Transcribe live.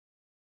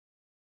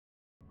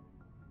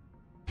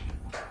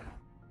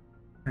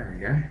There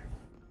we go.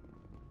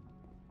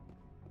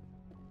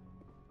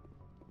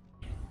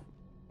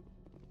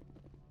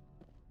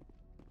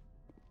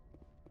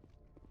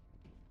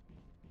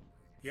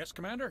 Yes,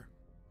 Commander?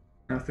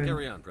 Nothing.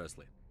 Carry on,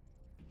 Presley.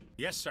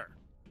 Yes, sir.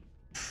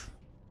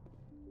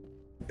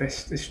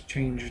 This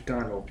change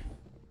dialogue.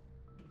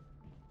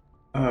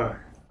 Oh.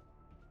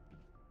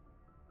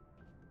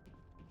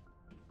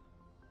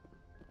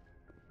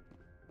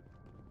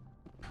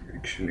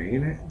 Actually,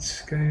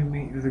 let's go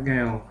meet with the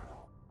gal.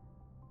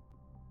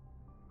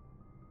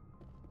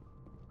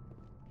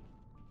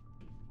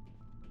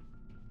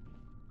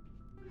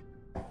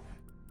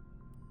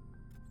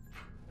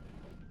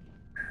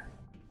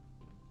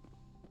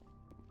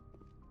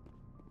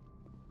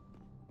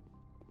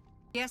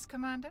 Yes,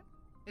 Commander?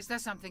 Is there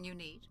something you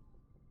need?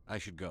 I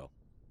should go.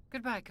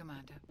 Goodbye,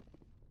 Commander.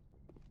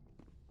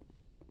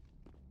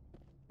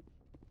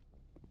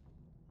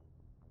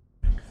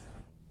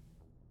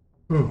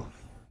 Oh.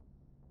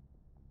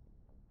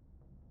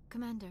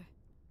 Commander,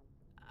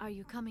 are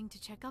you coming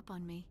to check up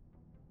on me?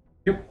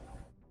 Yep.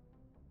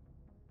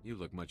 You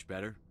look much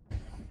better.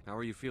 How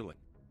are you feeling?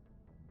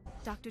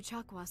 Dr.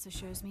 Chakwas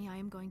assures me I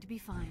am going to be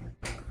fine.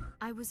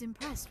 I was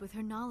impressed with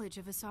her knowledge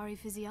of Asari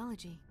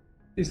physiology.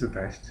 She's the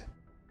best.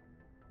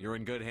 You're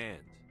in good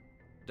hands.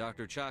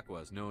 Dr.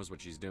 Chakwas knows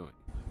what she's doing.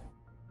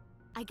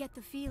 I get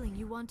the feeling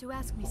you want to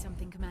ask me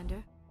something,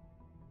 Commander.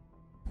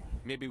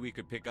 Maybe we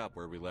could pick up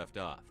where we left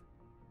off.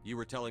 You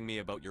were telling me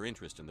about your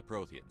interest in the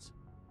Protheans.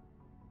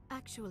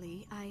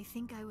 Actually, I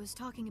think I was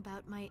talking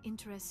about my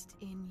interest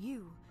in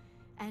you,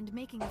 and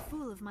making a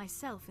fool of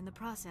myself in the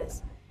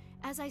process.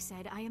 As I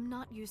said, I am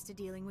not used to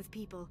dealing with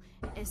people,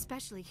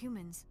 especially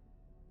humans.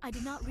 I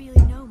did not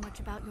really know much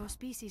about your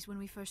species when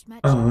we first met.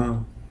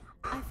 Oh.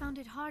 I found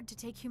it hard to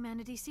take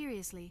humanity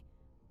seriously.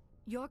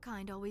 Your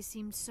kind always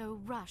seemed so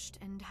rushed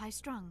and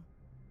high-strung.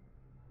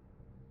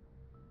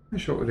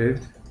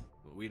 Short-lived.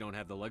 But we don't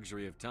have the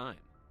luxury of time.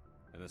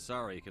 An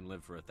Asari can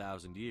live for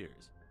 1,000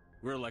 years.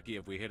 We're lucky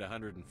if we hit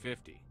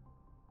 150.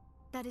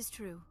 That is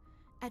true.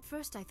 At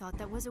first I thought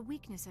that was a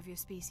weakness of your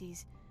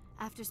species.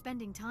 After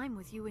spending time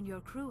with you and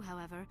your crew,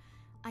 however,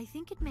 I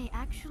think it may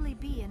actually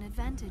be an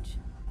advantage.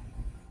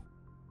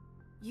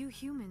 You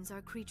humans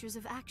are creatures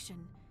of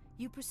action.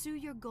 You pursue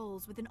your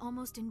goals with an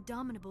almost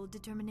indomitable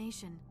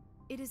determination.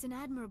 It is an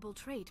admirable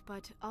trait,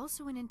 but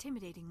also an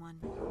intimidating one.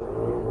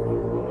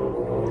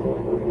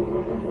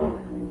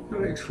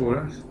 Thanks for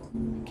us.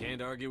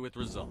 Can't argue with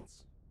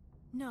results.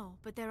 No,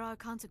 but there are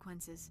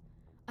consequences.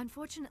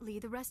 Unfortunately,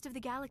 the rest of the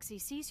galaxy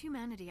sees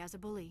humanity as a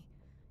bully.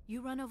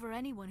 You run over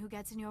anyone who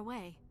gets in your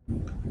way.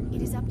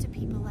 It is up to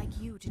people like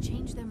you to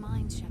change their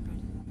minds,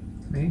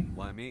 Shepard. Me?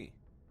 Why me?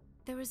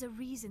 There is a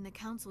reason the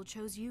Council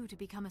chose you to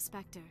become a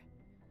Spectre.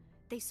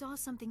 They saw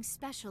something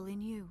special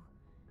in you.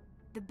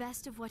 The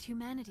best of what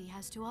humanity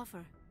has to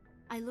offer.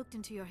 I looked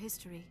into your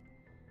history.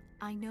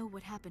 I know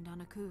what happened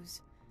on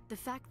Akuz. The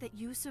fact that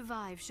you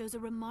survived shows a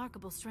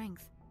remarkable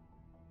strength.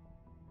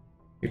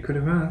 You could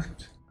have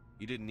asked.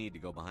 You didn't need to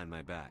go behind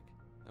my back.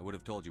 I would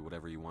have told you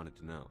whatever you wanted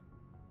to know.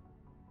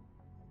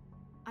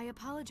 I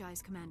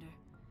apologize, Commander.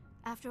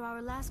 After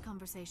our last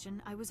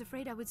conversation, I was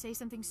afraid I would say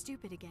something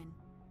stupid again.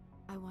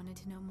 I wanted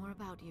to know more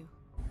about you.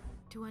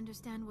 To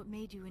understand what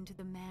made you into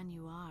the man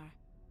you are.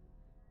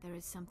 There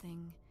is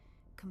something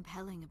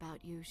compelling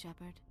about you,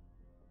 Shepard.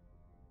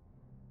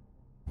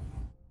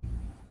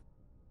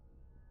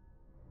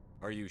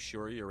 Are you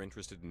sure you're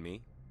interested in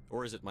me?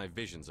 Or is it my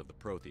visions of the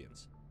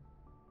Protheans?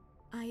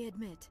 I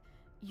admit,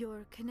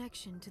 your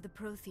connection to the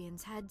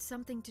Protheans had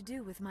something to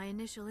do with my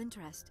initial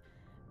interest,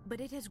 but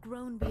it has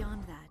grown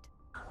beyond that.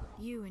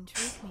 You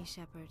intrigue me,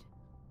 Shepard,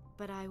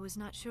 but I was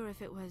not sure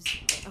if it was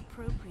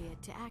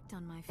appropriate to act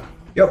on my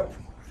feelings. Yep.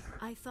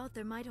 I thought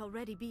there might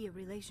already be a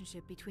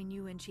relationship between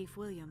you and Chief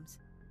Williams.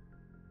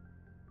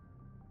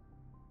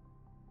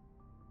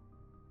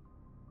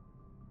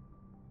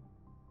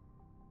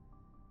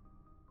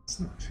 It's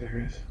not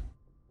serious.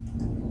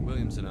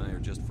 Williams and I are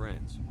just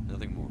friends,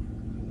 nothing more.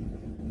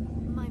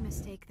 My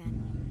mistake,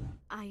 then.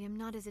 I am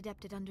not as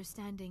adept at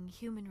understanding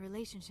human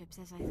relationships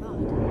as I thought.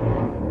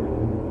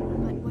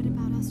 But what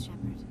about us,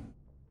 Shepard?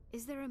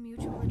 Is there a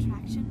mutual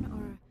attraction,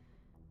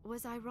 or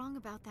was I wrong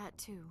about that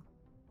too?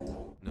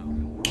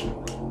 No, you're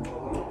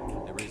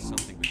right. There is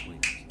something between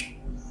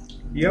us.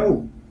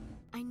 Yo!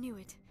 I knew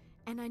it,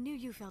 and I knew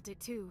you felt it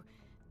too.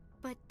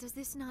 But does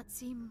this not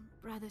seem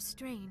rather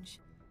strange?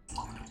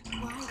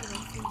 Why do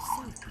I feel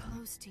so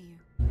close to you?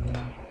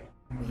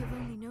 We have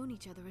only known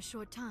each other a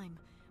short time.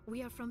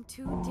 We are from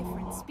two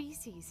different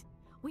species.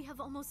 We have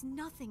almost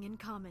nothing in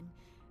common.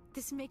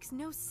 This makes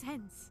no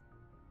sense.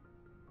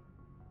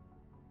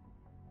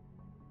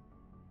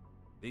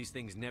 These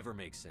things never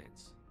make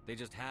sense. They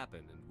just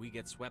happen, and we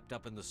get swept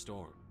up in the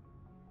storm.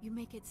 You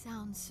make it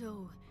sound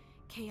so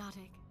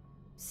chaotic,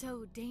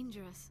 so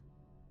dangerous.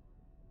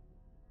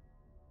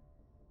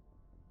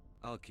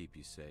 I'll keep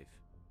you safe.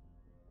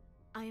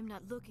 I am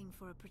not looking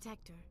for a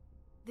protector.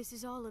 This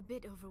is all a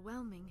bit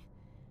overwhelming.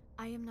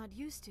 I am not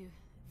used to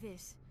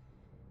this.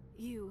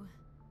 You.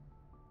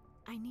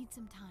 I need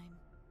some time.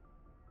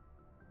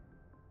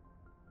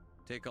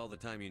 Take all the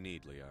time you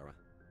need, Liara.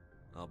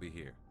 I'll be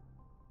here.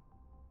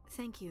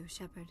 Thank you,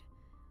 Shepard.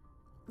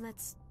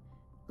 Let's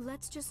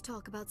just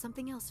talk about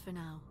something else for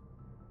now.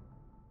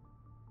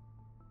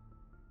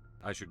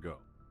 I should go.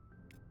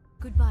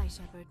 Goodbye,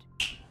 Shepard.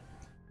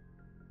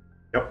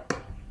 Yep.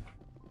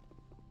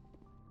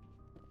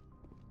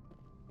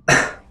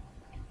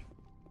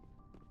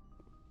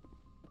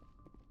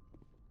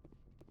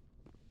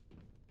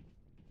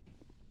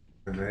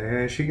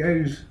 There she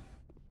goes.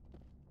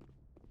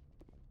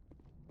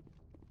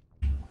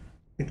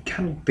 It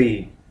can't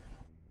be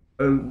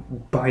a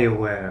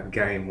BioWare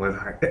game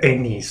without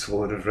any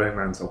sort of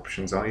romance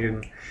options. I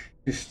am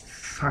just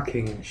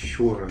fucking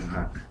sure of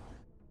that.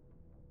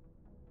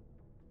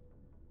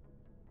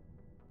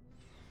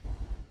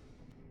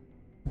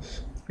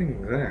 There's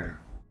something there.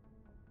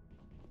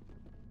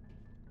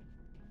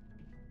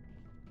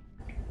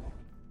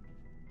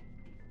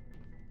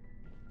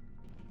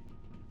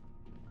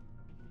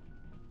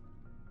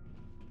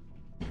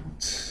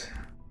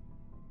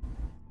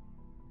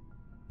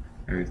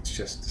 It's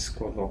just the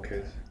squad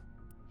lockers.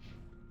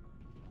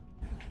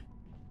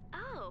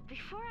 Oh,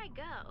 before I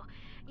go,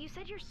 you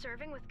said you're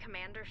serving with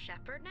Commander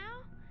Shepard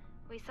now?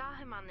 We saw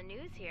him on the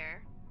news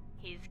here.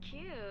 He's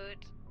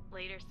cute.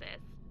 Later, sis.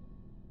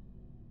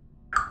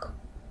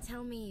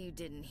 Tell me you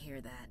didn't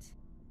hear that.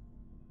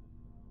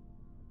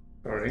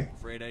 Sorry.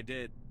 Afraid I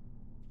did.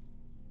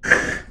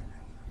 Oh,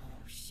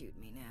 shoot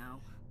me now.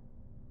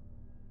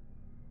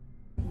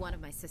 One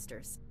of my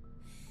sisters.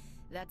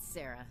 That's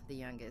Sarah, the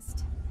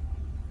youngest.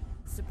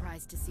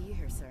 Surprised to see you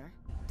here, sir.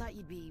 Thought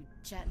you'd be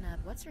chatting up,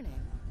 what's her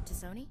name?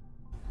 Tassoni?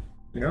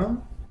 Yeah?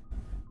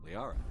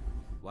 Liara,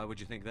 why would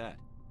you think that?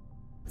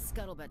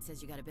 Scuttlebutt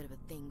says you got a bit of a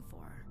thing for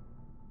her.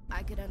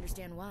 I could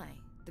understand why.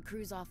 The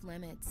crew's off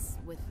limits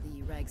with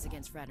the regs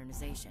against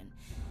fraternization.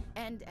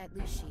 And at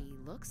least she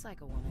looks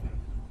like a woman.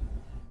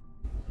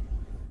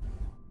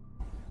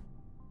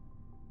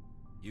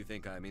 You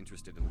think I'm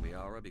interested in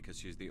Liara because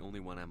she's the only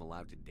one I'm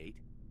allowed to date?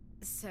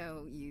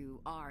 So you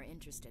are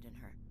interested in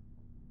her?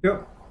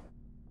 Yep.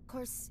 Of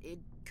course, it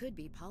could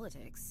be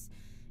politics.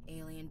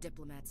 Alien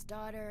diplomat's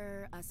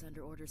daughter, us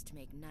under orders to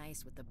make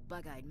nice with the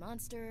bug-eyed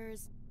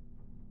monsters.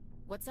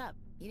 What's up?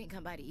 You didn't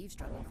come by to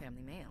eavesdrop on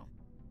Family Mail.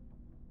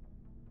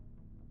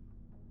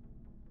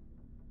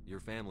 Your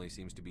family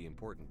seems to be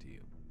important to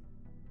you.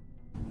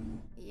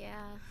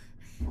 Yeah,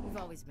 we've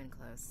always been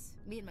close.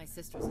 Me and my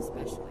sisters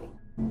especially.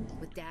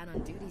 With Dad on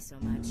duty so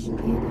much,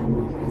 I had to have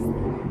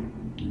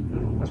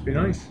always. Must be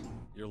nice.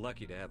 You're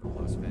lucky to have a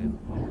close family.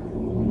 Sorry,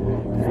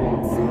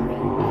 I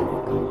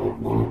forgot about your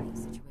family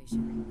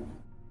situation.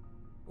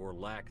 Or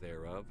lack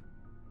thereof.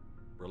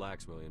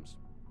 Relax, Williams.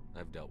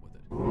 I've dealt with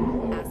it.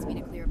 Asked me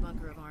to clear a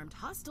bunker of armed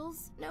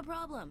hostiles? No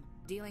problem.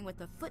 Dealing with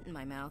the foot in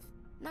my mouth?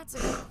 Not so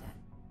good with that.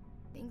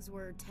 Things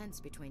were tense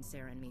between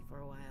Sarah and me for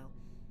a while.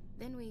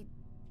 Then we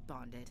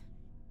bonded.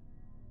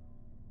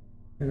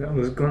 That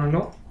was gone a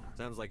lot.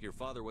 Sounds like your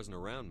father wasn't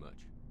around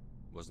much.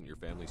 Wasn't your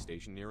family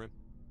stationed near him?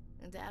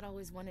 And Dad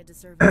always wanted to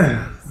serve in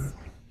space,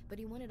 but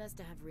he wanted us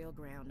to have real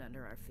ground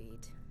under our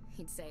feet.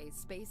 He'd say,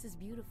 space is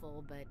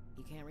beautiful, but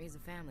you can't raise a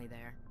family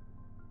there.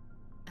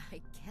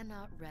 I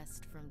cannot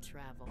rest from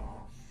travel.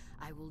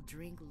 I will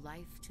drink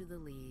life to the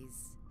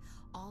lees.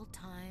 All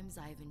times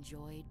I've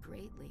enjoyed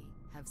greatly,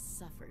 have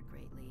suffered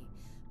greatly,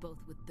 both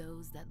with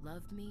those that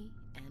loved me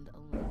and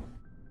alone.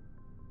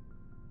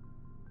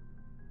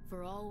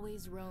 For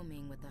always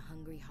roaming with a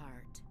hungry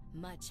heart,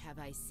 much have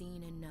I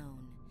seen and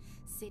known,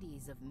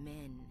 cities of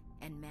men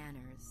and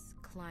manners,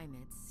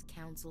 climates,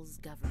 councils,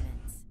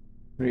 governments.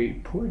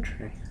 Read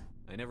poetry.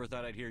 I never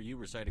thought I'd hear you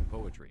reciting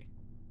poetry.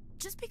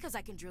 Just because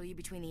I can drill you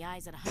between the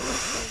eyes at 100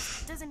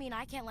 years doesn't mean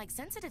I can't like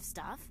sensitive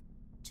stuff.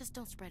 Just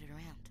don't spread it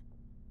around.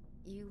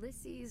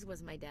 Ulysses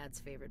was my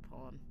dad's favorite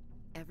poem.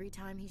 Every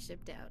time he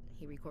shipped out,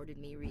 he recorded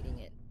me reading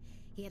it.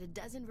 He had a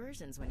dozen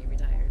versions when he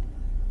retired.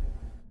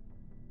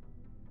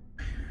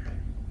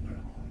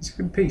 It's a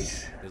good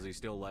piece. Does he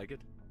still like it?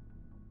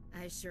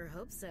 I sure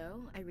hope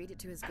so. I read it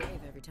to his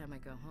grave every time I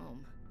go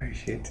home. Oh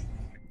shit.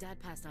 Dad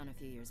passed on a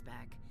few years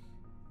back.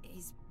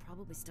 He's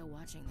probably still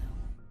watching,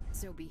 though.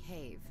 So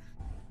behave.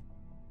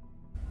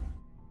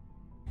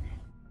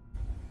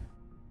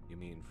 You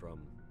mean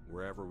from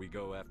wherever we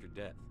go after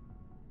death?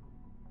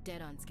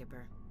 Dead on,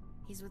 Skipper.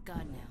 He's with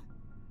God now.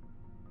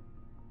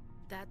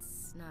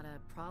 That's not a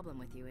problem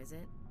with you, is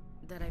it?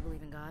 That I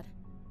believe in God?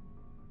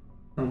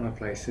 Not my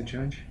place to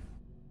judge.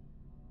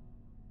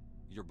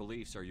 Your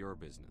beliefs are your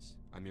business.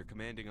 I'm your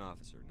commanding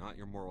officer, not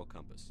your moral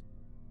compass.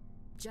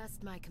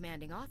 Just my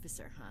commanding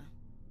officer, huh?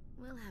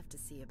 We'll have to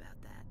see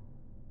about that.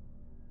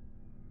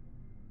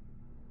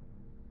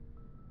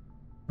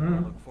 I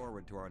look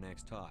forward to our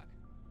next talk.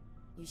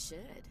 You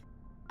should.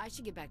 I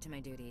should get back to my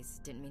duties.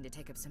 Didn't mean to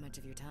take up so much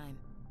of your time.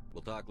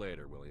 We'll talk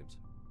later, Williams.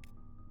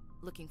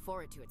 Looking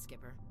forward to it,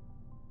 Skipper.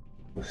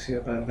 We'll see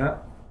about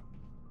that.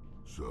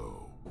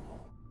 So,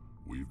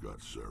 we've got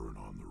Saren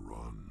on the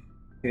run.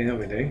 Yeah,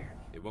 we do.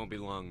 It won't be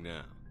long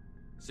now.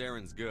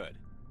 Saren's good,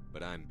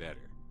 but I'm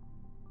better.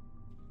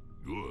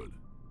 Good.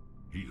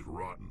 He's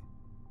rotten.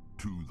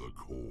 To the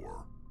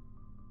core.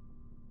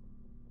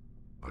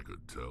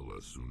 could tell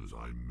as soon as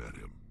I met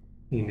him.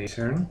 You knew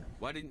Saren?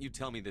 Why didn't you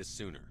tell me this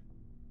sooner?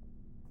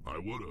 I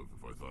would have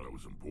if I thought it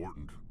was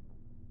important.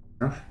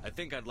 Huh? I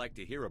think I'd like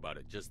to hear about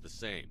it just the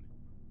same.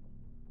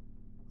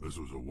 This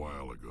was a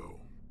while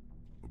ago.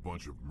 A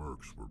bunch of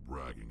mercs were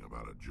bragging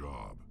about a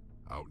job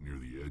out near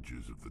the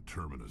edges of the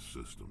Terminus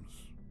systems.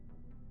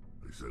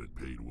 They said it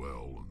paid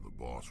well and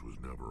the boss was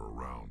never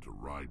around to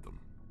ride them.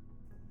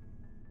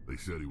 They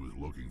said he was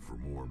looking for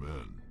more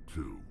men,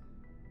 too.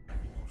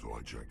 So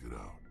I checked it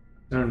out.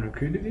 Saren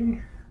recruited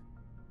him?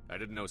 I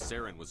didn't know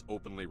Saren was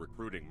openly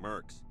recruiting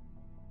mercs.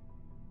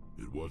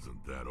 It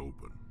wasn't that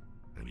open,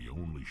 and he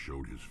only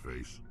showed his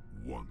face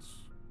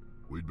once.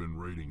 We'd been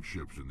raiding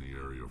ships in the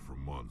area for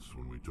months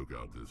when we took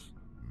out this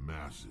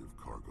massive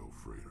cargo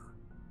freighter.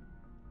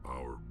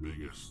 Our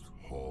biggest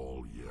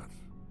haul yet.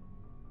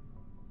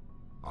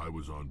 I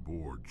was on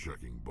board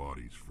checking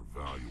bodies for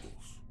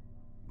valuables,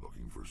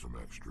 looking for some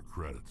extra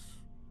credits.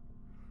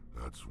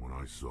 That's when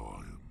I saw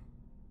him.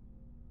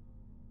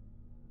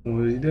 What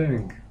was he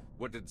doing?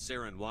 What did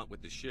Saren want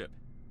with the ship?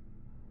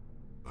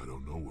 I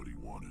don't know what he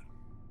wanted.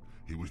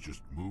 He was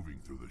just moving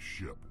through the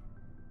ship,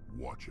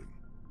 watching.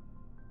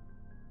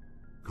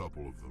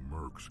 Couple of the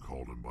mercs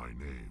called him by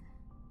name,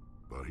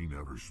 but he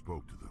never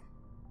spoke to them.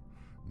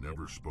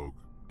 Never spoke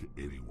to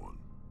anyone.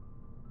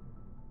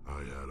 I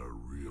had a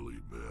really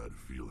bad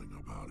feeling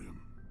about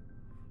him,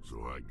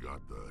 so I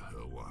got the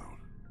hell out.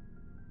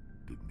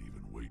 Didn't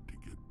even wait to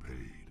get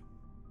paid.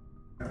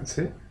 That's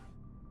it?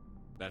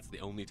 That's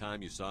the only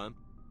time you saw him?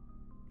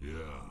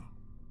 Yeah.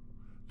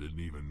 Didn't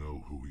even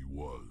know who he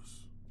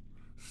was.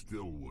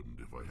 Still wouldn't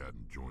if I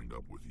hadn't joined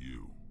up with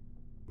you.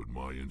 But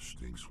my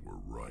instincts were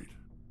right.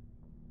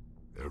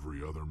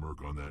 Every other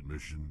merc on that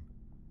mission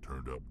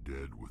turned up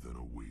dead within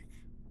a week.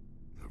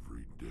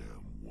 Every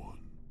damn one.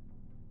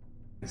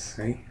 I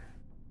see.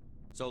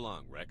 So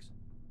long, Rex.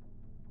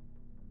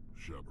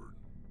 Shepard.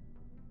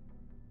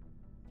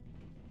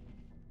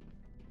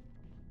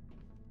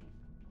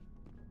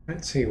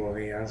 Let's see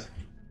what he has.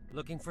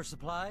 Looking for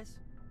supplies?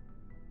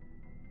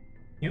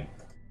 Yep.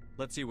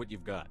 Let's see what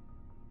you've got.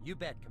 You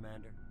bet,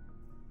 Commander.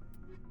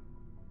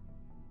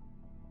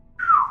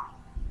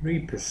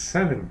 Reaper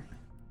 7.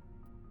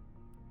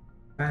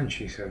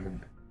 Banshee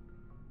 7.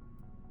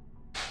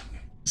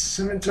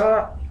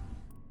 Scimitar.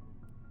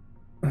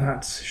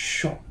 That's a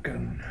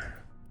shotgun.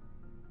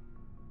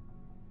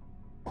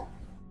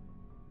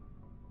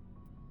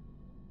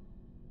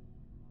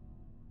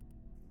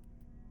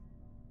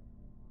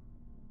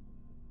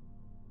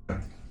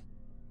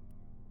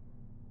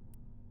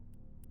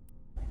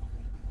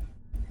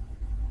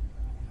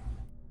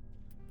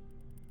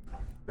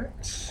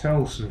 Let's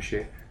sell some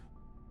shit.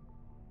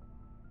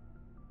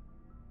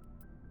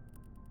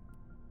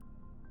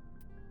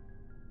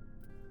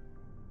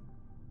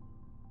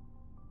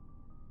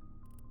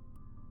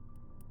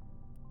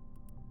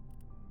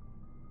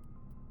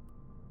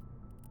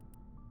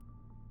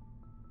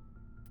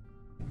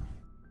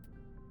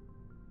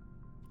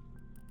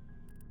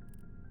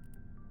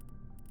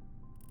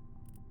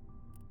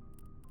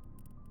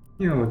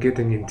 You know, we're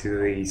getting into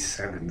these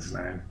 7s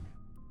now.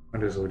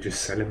 Might as well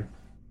just sell them.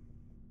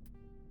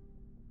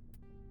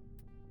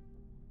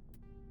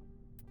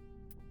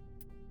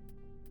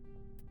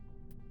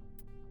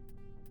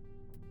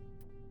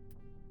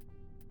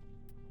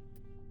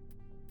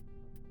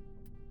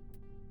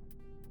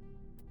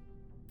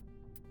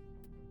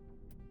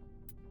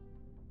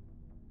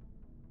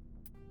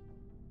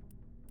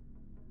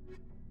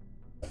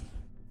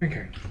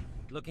 Okay.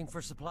 Looking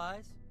for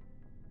supplies?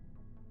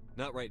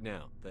 Not right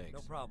now, thanks.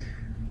 No problem.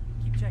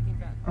 Keep checking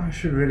back. I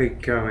should really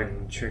go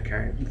and check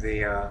out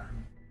the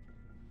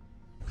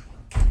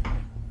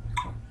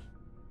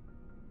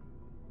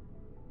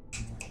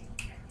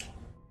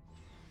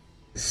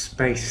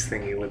space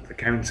thingy with the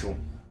council.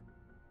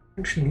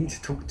 I actually need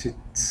to talk to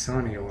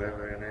Sunny or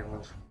whatever her name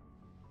was.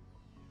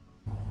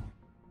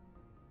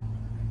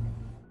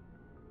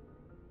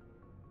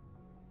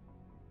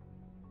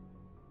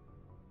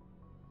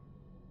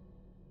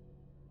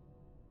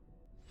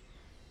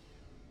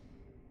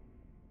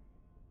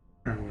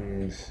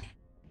 And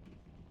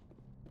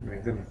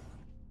with them.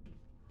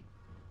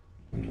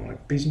 My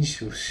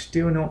business was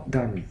still not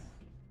done.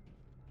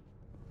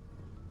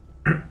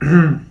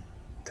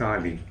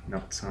 Tali,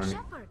 not Sunny.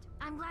 Shepard,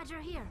 I'm glad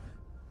you're here.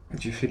 Are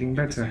you feeling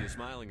Good to see better? you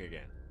smiling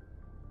again,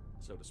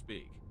 so to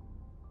speak.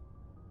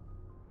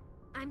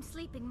 I'm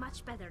sleeping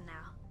much better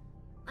now.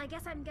 I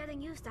guess I'm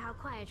getting used to how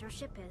quiet your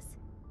ship is.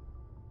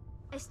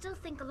 I still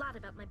think a lot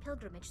about my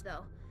pilgrimage,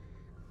 though.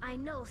 I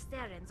know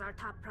Saren's our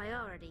top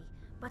priority,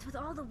 but with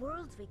all the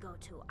worlds we go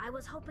to, I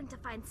was hoping to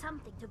find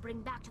something to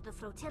bring back to the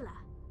flotilla.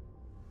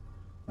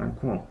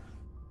 Like what?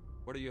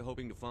 What are you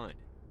hoping to find?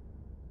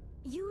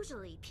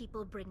 Usually,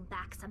 people bring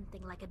back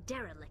something like a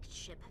derelict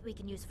ship we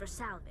can use for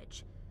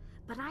salvage.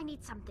 But I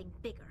need something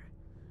bigger.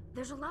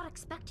 There's a lot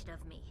expected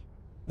of me.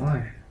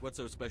 Why? What's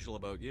so special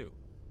about you?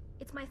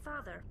 It's my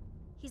father.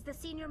 He's the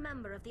senior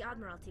member of the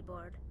Admiralty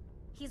Board.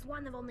 He's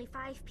one of only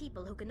 5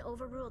 people who can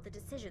overrule the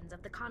decisions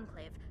of the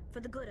Conclave for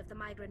the good of the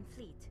migrant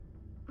fleet.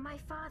 My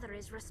father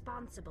is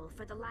responsible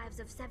for the lives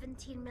of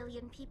 17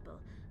 million people.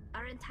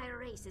 Our entire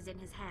race is in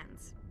his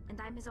hands, and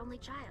I'm his only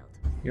child.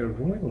 You're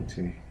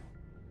royalty.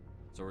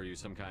 So are you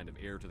some kind of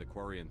heir to the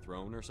Quarian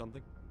throne or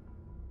something?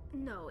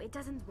 No, it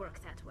doesn't work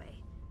that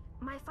way.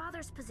 My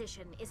father's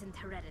position isn't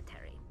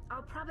hereditary.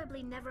 I'll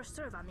probably never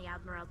serve on the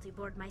Admiralty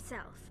Board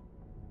myself.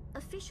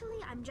 Officially,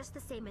 I'm just the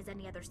same as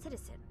any other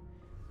citizen.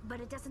 But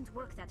it doesn't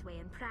work that way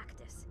in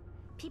practice.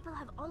 People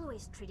have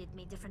always treated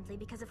me differently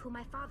because of who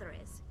my father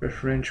is.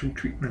 Preferential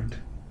treatment.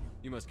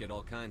 You must get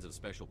all kinds of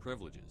special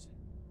privileges.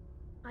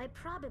 I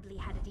probably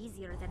had it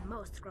easier than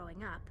most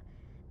growing up,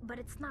 but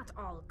it's not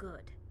all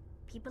good.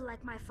 People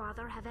like my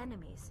father have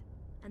enemies,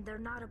 and they're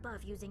not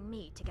above using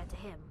me to get to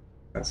him.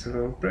 That's a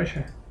little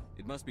pressure.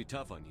 It must be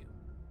tough on you.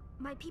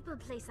 My people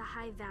place a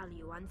high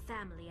value on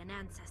family and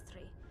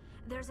ancestry.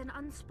 There's an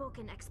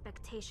unspoken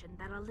expectation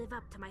that I'll live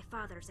up to my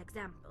father's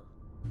example.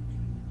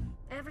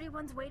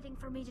 Everyone's waiting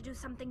for me to do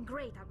something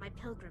great on my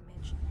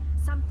pilgrimage.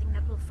 Something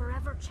that will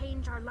forever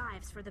change our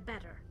lives for the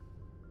better.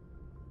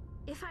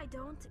 If I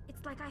don't,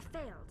 it's like I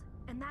failed,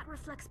 and that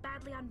reflects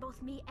badly on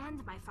both me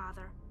and my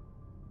father.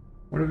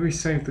 What if we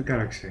save the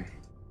galaxy?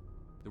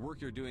 The work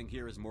you're doing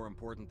here is more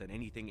important than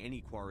anything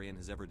any Quarian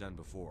has ever done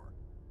before.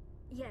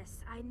 Yes,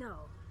 I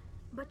know.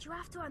 But you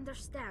have to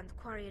understand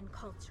Quarian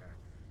culture.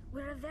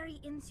 We're a very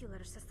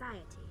insular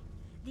society.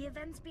 The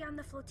events beyond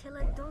the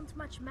flotilla don't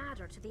much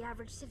matter to the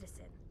average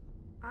citizen.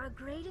 Our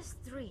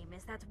greatest dream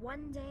is that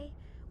one day,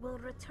 we'll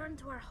return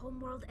to our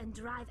homeworld and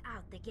drive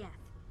out the Geth.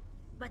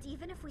 But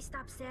even if we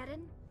stop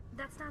Saren,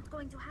 that's not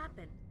going to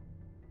happen.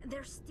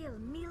 There's still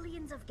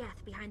millions of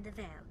Geth behind the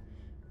veil.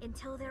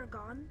 Until they're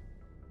gone,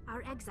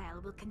 our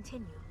exile will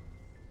continue.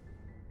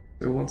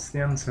 So what's the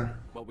answer?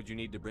 What would you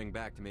need to bring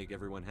back to make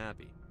everyone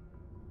happy?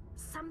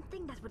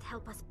 Something that would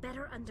help us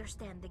better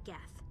understand the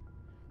Geth.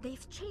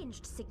 They've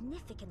changed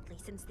significantly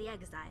since the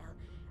exile.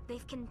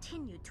 They've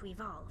continued to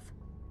evolve.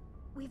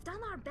 We've done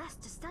our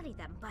best to study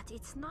them, but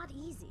it's not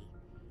easy.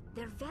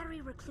 They're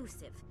very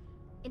reclusive.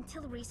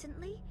 Until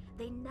recently,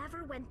 they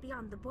never went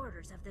beyond the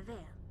borders of the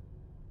Veil.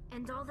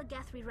 And all the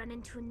Geth we run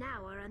into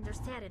now are under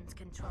Saren's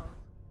control.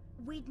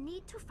 We'd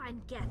need to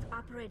find Geth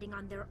operating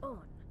on their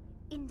own,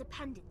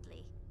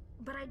 independently.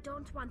 But I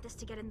don't want this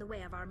to get in the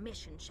way of our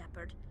mission,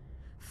 Shepard.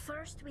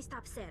 First, we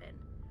stop Saren.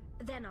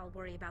 Then I'll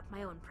worry about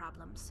my own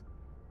problems.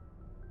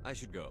 I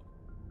should go.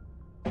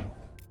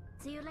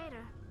 See you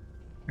later.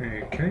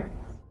 Okay.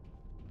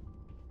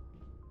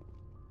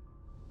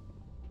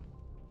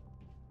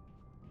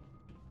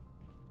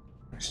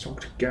 Let's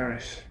talk to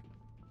Garrus.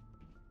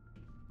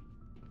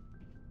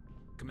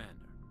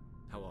 Commander,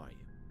 how are you?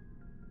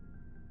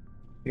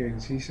 Feeling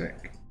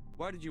seasick?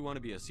 Why did you want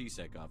to be a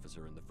CSEC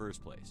officer in the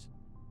first place?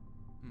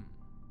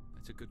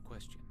 That's a good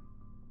question.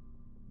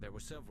 There were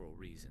several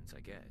reasons, I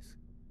guess.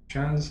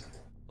 Chaz?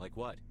 Like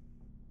what?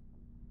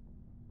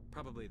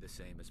 Probably the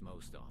same as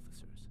most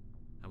officers.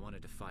 I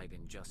wanted to fight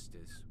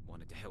injustice,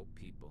 wanted to help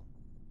people.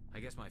 I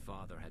guess my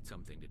father had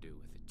something to do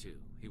with it too.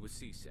 He was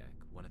CSEC,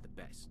 one of the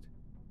best.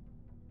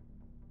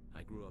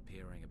 I grew up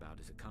hearing about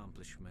his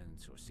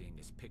accomplishments or seeing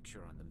his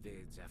picture on the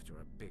vids after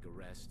a big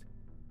arrest.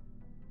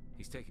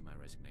 He's taking my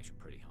resignation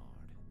pretty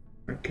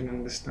hard. I can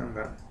understand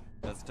that.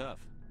 That's tough.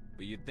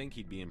 But you'd think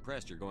he'd be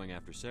impressed you're going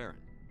after Saren.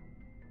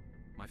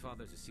 My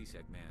father's a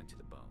CSEC man to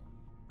the bone.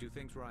 Do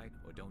things right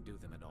or don't do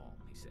them at all,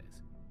 he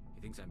says.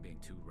 He thinks I'm being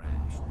too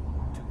rash,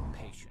 too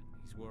impatient.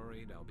 He's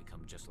worried I'll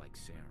become just like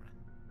Saren.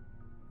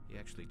 He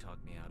actually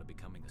talked me out of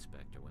becoming a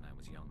Spectre when I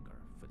was younger,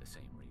 for the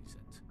same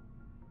reasons.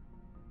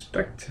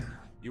 Spectre?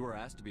 You were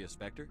asked to be a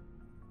Spectre?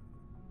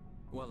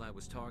 Well, I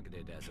was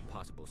targeted as a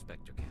possible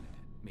Spectre candidate.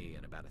 Me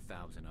and about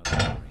 1,000 other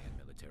Korean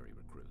military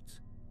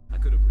recruits. I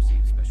could have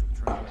received special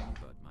training,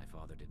 but my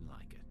father didn't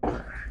like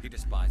it. He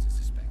despises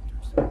the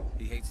Spectres.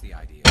 He hates the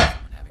idea of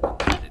someone having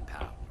unlimited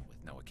power with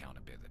no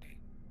accountability.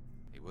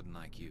 He wouldn't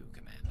like you,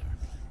 Commander.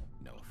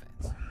 No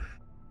offense.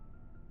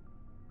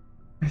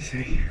 I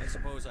see. I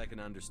suppose I can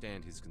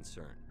understand his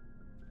concern.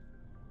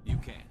 You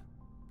can.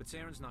 But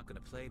Saren's not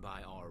going to play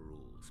by our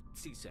rules,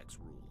 CSEC's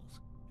rules.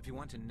 If you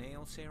want to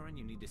nail Saren,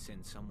 you need to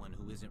send someone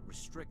who isn't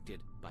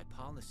restricted by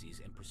policies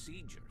and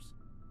procedures.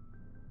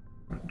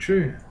 Not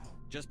true.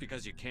 Just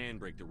because you can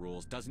break the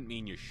rules doesn't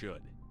mean you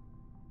should.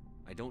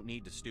 I don't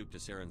need to stoop to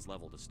Saren's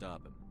level to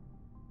stop him.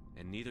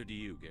 And neither do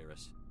you,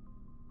 Garrus.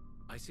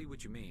 I see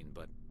what you mean,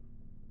 but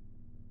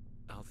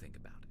I'll think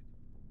about it.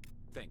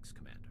 Thanks,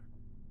 Commander.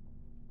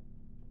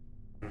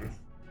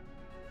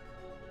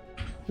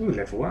 Ooh,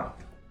 level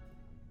up.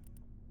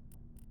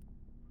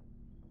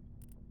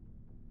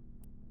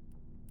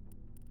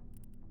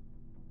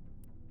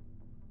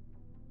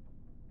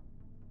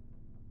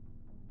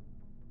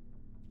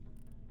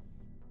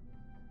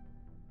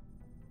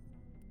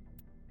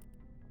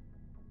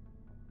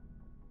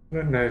 I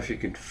don't know if you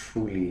could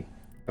fully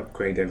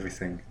upgrade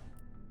everything.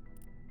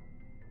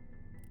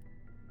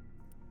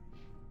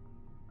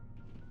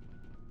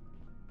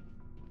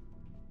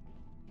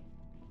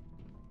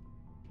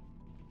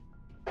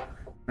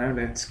 Now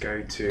let's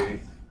go to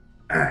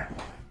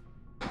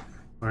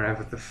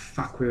wherever the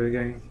fuck we were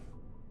going.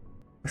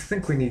 I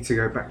think we need to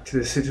go back to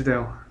the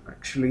Citadel.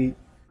 Actually,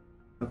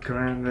 look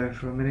around there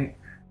for a minute.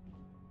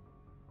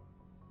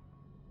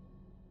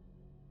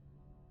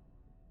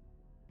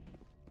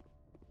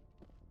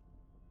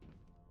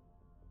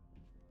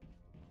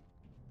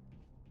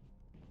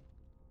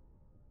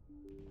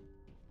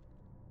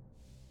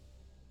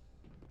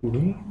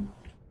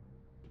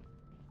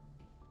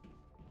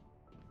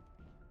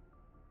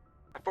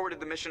 I forwarded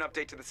the mission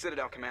update to the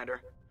Citadel,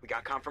 Commander. We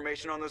got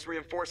confirmation on those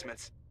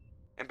reinforcements.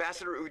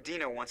 Ambassador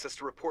Udina wants us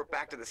to report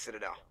back to the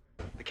Citadel.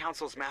 The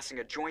Council's massing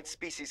a joint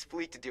species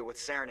fleet to deal with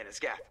Saren and his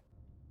geth.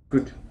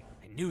 Good.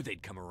 I knew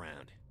they'd come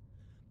around.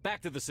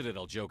 Back to the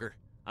Citadel, Joker.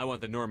 I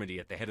want the Normandy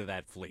at the head of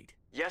that fleet.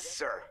 Yes,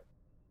 sir.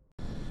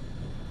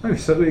 Oh,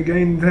 so we're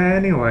going there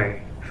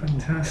anyway.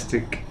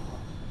 Fantastic.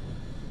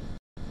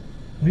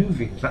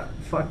 Moving that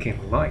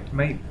fucking light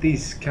made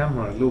this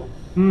camera look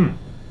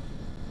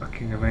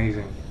fucking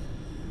amazing.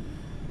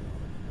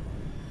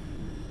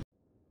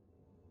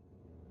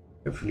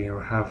 Hopefully I'll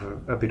have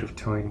a bit of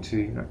time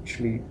to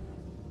actually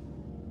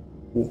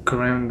walk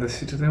around the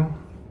Citadel.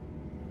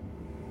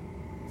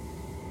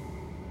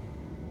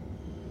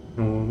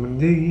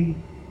 Normandy.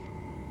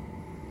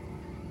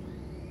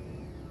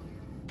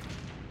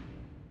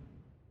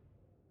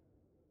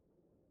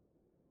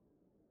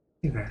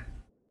 Hey there.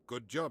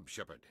 Good job,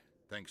 Shepard.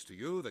 Thanks to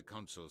you, the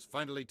Council's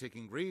finally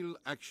taking real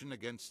action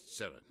against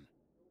Saren.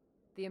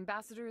 The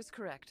Ambassador is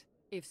correct.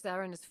 If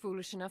Saren is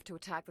foolish enough to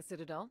attack the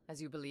Citadel,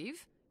 as you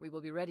believe, we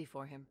will be ready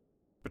for him.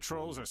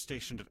 Patrols are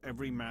stationed at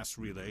every mass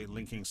relay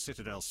linking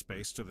Citadel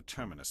space to the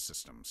Terminus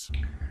systems.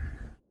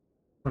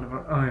 What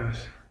about Ios?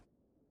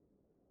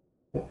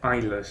 Or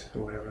Ilos,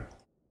 or whatever.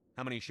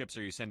 How many ships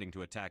are you sending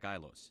to attack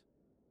Ilos?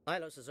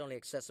 Ilos is only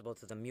accessible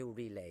to the Mu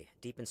relay,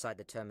 deep inside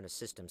the Terminus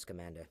systems,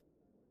 Commander.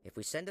 If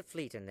we send a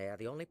fleet in there,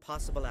 the only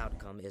possible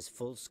outcome is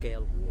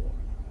full-scale war.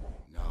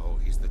 Now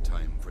is the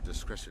time for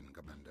discretion,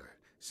 Commander.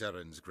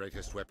 Saren's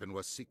greatest weapon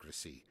was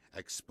secrecy.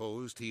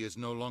 Exposed, he is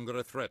no longer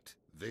a threat.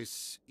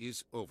 This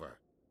is over.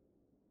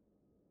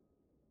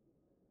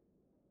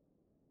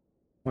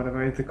 What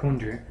about the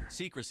conduit?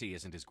 Secrecy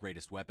isn't his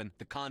greatest weapon.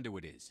 The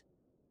conduit is.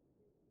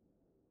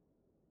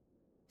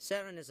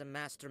 Saren is a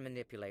master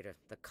manipulator.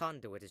 The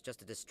conduit is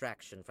just a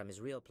distraction from his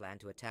real plan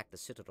to attack the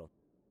Citadel.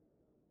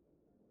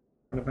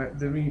 What about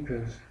the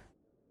Reapers?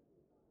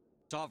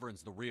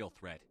 Sovereign's the real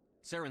threat.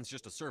 Saren's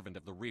just a servant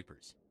of the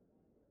Reapers.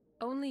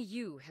 Only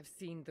you have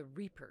seen the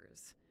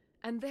Reapers,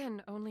 and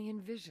then only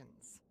in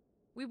visions.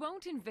 We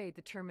won't invade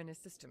the Terminus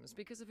systems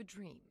because of a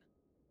dream.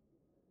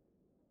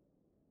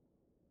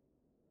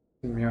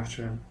 Send me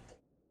after him.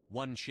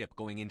 One ship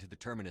going into the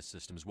Terminus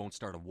systems won't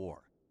start a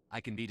war.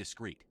 I can be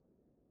discreet.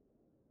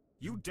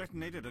 You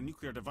detonated a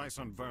nuclear device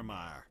on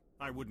Vermeer.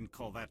 I wouldn't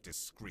call that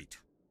discreet.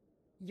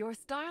 Your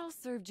style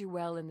served you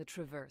well in the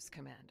Traverse,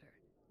 Commander.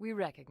 We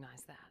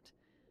recognize that.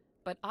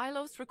 But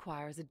Ilos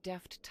requires a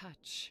deft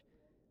touch.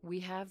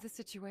 We have the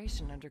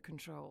situation under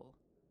control.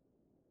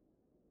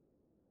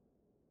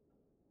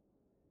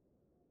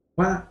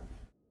 What?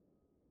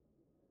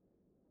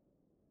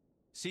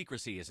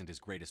 Secrecy isn't his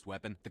greatest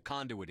weapon. The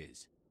conduit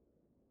is.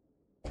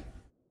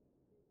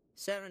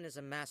 Saren is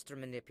a master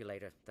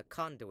manipulator. The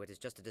conduit is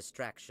just a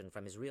distraction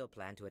from his real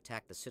plan to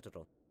attack the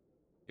Citadel.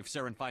 If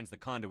Saren finds the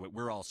conduit,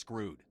 we're all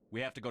screwed.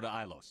 We have to go to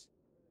Ilos.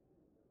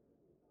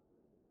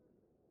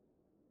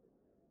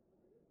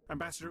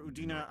 Ambassador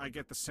Udina, I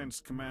get the sense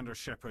Commander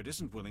Shepard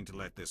isn't willing to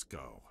let this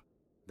go.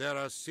 There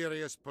are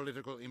serious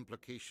political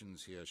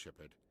implications here,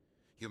 Shepard.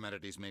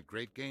 Humanity's made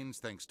great gains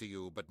thanks to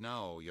you, but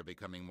now you're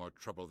becoming more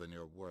trouble than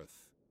you're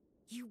worth.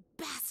 You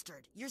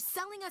bastard! You're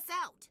selling us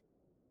out!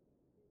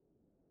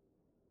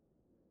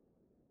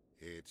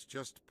 It's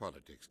just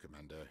politics,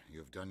 Commander.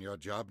 You've done your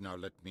job, now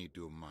let me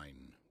do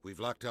mine. We've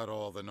locked out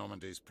all the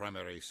Normandy's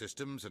primary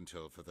systems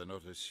until further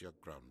notice you're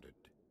grounded.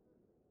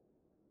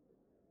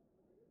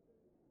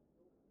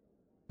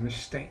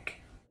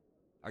 Mistake.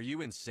 Are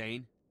you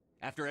insane?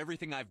 After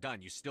everything I've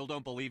done, you still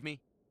don't believe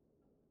me?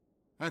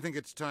 I think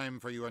it's time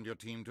for you and your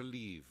team to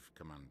leave,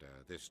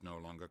 Commander. This no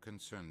longer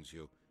concerns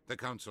you. The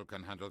Council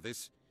can handle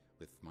this,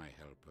 with my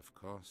help, of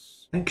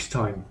course. Next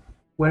time,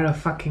 wear a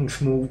fucking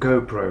small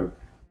GoPro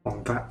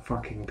on that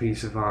fucking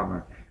piece of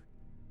armor.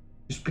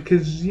 Just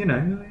because, you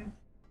know.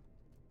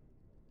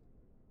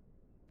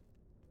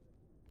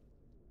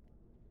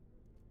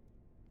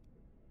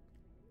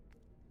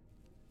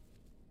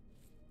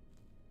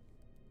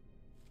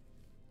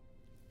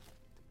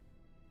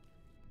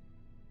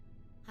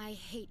 I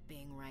hate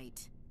being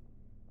right.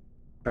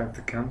 About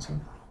the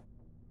council?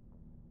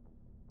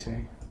 See?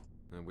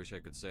 I wish I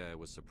could say I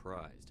was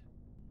surprised.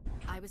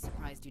 I was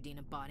surprised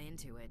Udina bought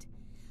into it.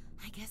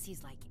 I guess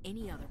he's like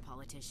any other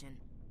politician.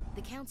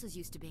 The council's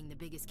used to being the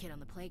biggest kid on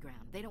the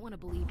playground. They don't want to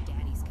believe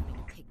Daddy's coming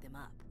to pick them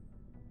up.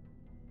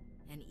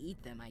 And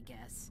eat them, I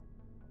guess.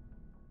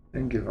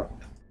 And give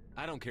up.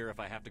 I don't care if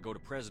I have to go to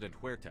President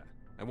Huerta.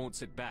 I won't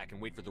sit back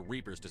and wait for the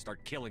Reapers to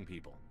start killing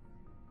people.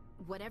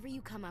 Whatever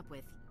you come up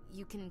with,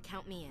 you can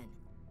count me in.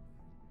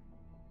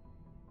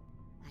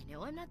 I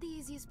know I'm not the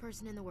easiest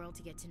person in the world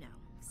to get to know.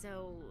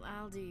 So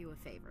I'll do you a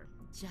favor.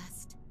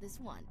 Just this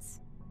once.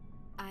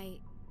 I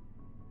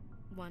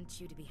want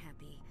you to be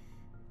happy.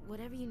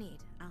 Whatever you need,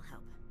 I'll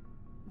help.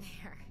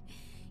 There.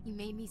 You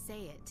made me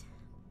say it.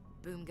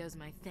 Boom goes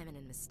my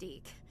feminine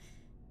mystique.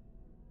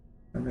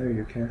 I know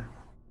you care.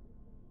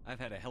 I've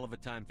had a hell of a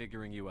time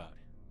figuring you out,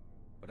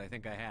 but I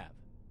think I have.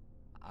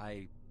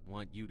 I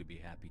want you to be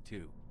happy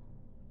too.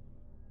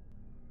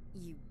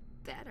 You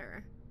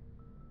better.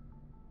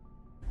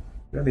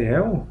 Bloody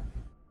hell.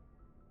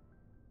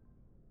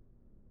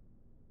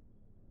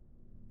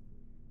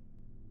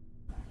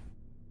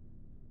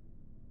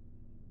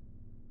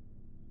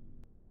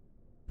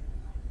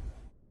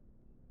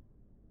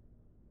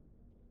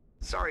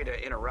 Sorry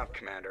to interrupt,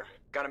 Commander.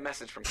 Got a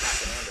message from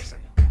Captain Anderson.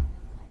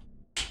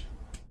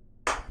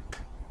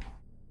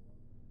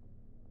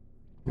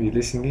 Are you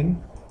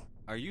listening?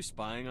 Are you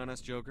spying on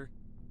us, Joker?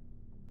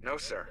 No,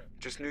 sir.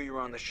 Just knew you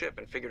were on the ship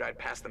and figured I'd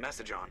pass the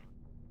message on.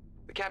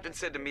 The captain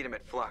said to meet him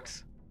at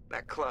Flux,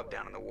 that club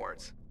down in the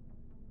wards.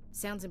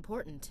 Sounds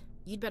important.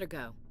 You'd better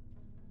go.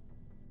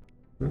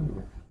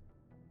 Ooh.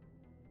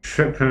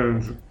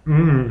 Shepherds.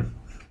 Mmm.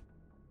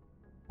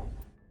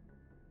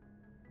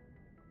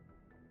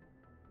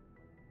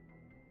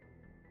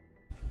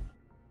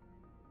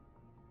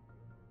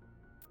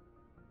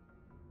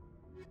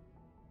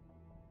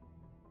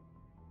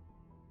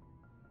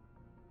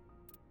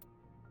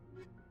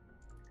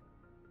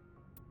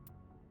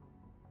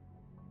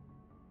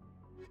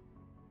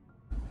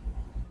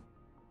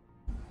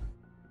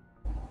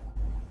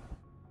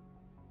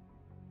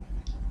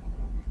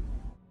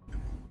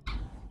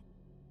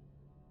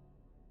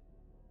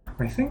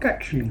 I think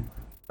actually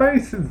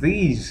both of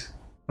these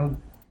are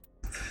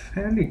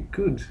fairly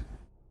good.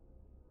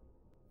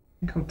 I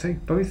think I'll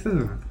take both of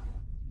them.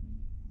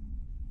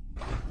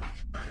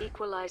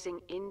 Equalizing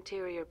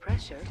interior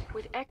pressure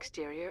with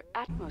exterior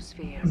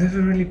atmosphere.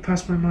 Never really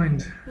passed my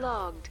mind.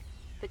 Logged.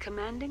 The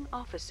commanding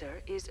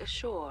officer is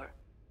ashore.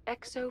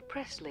 Exo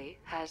Presley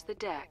has the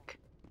deck.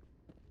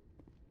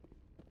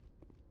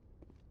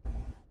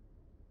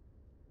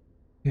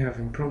 You're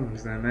having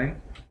problems there, mate.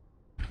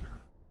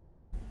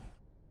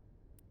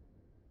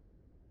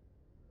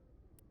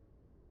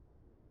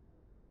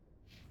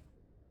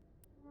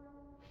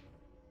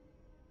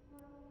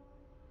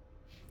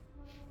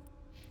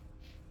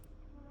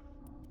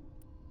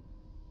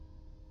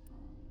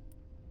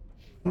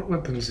 What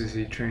weapons is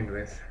he trained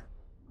with?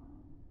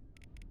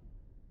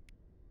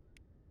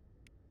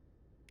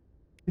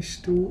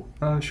 Pistol,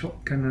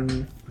 shotgun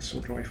and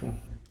assault rifle.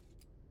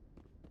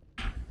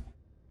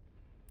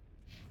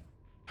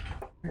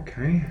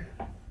 Okay.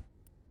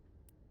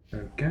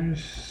 So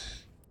goes.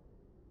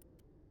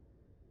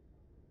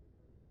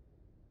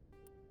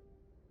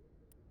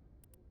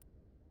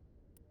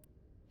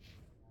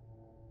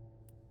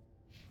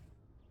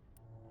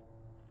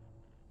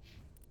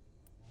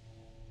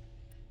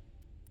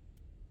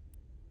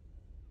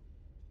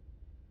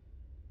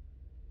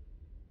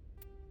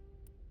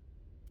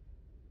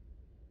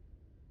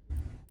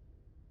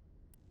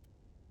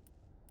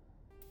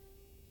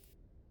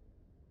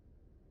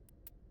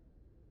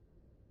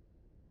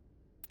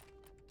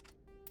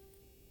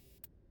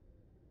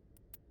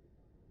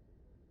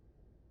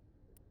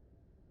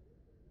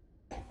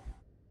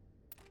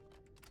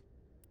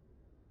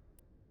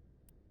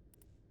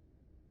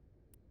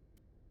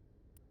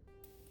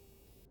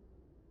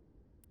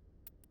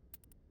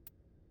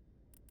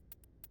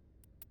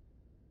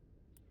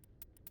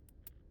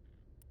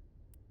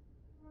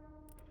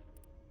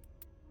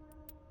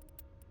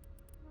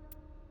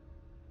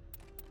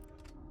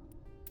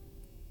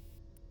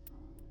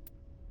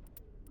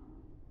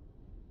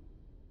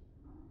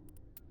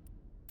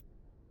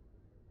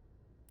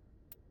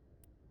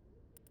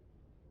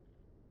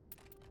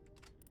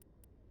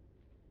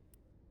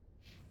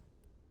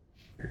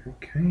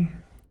 Okay.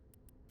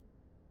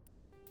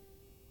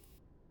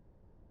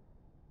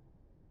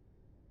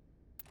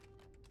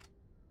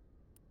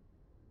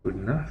 Good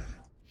enough.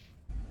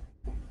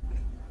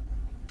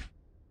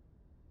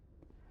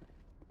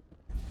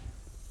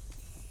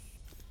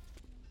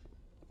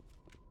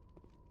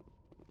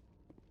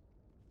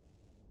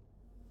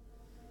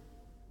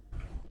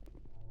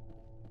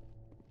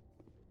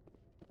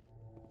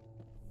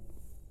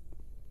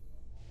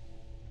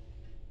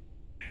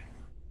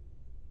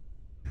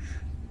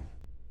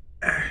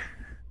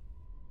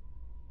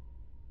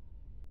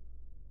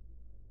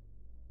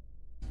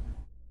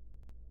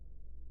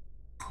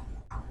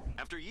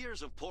 After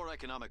years of poor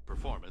economic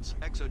performance,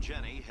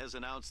 ExoGeni has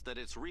announced that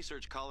its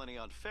research colony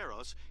on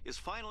Pharos is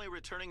finally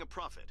returning a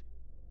profit.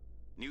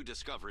 New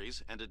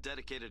discoveries and a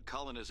dedicated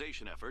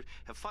colonization effort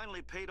have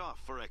finally paid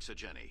off for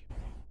ExoGeni.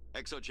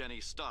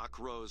 ExoGeni stock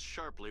rose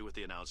sharply with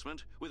the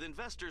announcement, with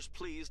investors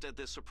pleased at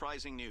this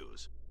surprising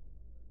news.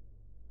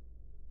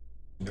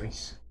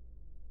 Nice.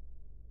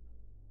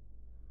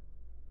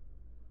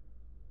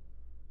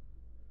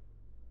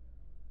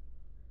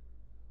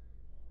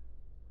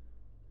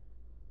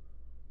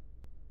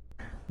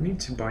 I need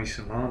to buy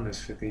some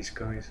armors for these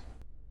guys.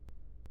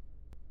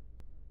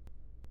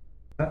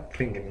 That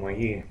thing in my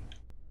ear.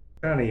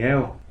 Bloody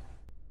hell.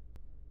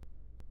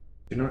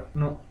 Do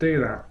not do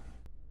that.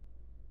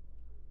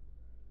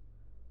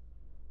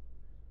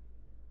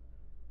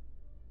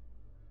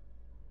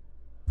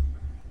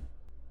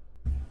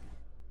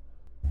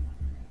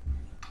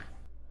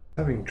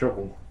 Having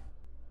trouble.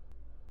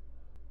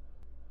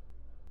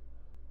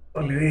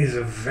 Well, it is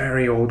a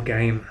very old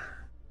game.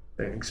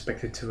 Don't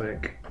expect it to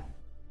work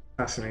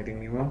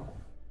fascinatingly well.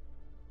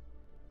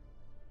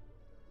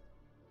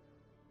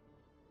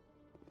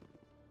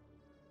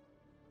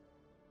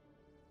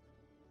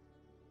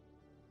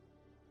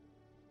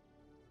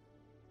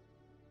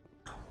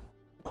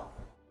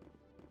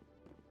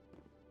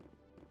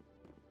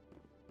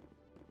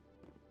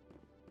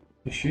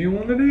 You sure you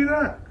want to do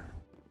that?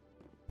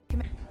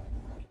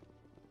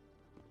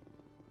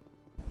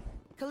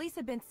 Police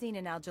have been seen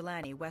in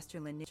Al-Jalani,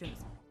 Western New.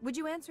 Would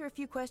you answer a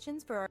few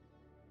questions for our...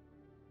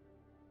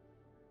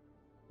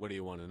 What do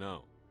you want to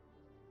know?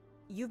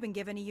 You've been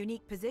given a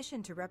unique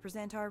position to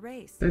represent our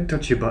race. Don't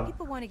touch your butt.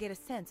 People want to get a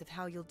sense of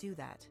how you'll do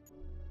that.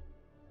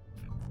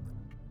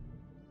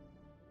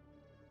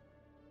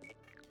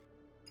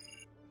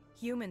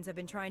 Humans have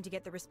been trying to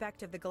get the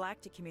respect of the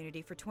galactic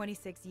community for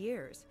 26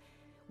 years.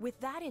 With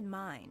that in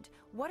mind,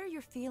 what are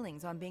your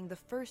feelings on being the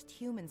first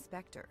human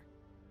Spectre?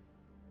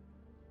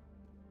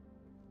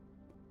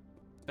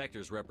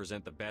 Spectres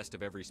represent the best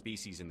of every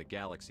species in the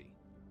galaxy.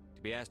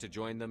 To be asked to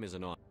join them is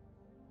an honor.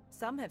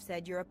 Some have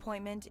said your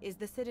appointment is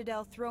the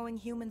Citadel throwing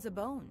humans a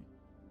bone.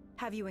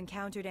 Have you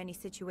encountered any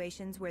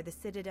situations where the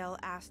Citadel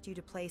asked you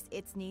to place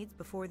its needs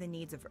before the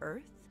needs of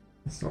Earth?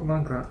 It's not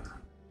like that.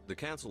 The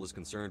Council is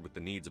concerned with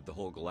the needs of the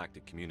whole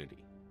galactic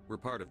community. We're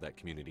part of that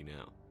community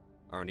now.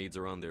 Our needs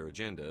are on their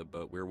agenda,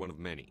 but we're one of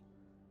many.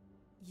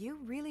 You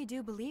really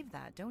do believe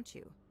that, don't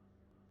you?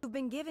 You've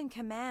been given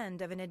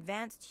command of an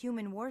advanced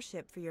human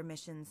warship for your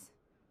missions.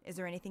 Is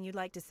there anything you'd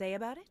like to say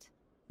about it?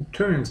 The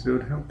Turians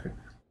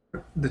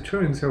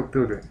helped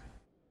build it.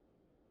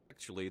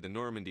 Actually, the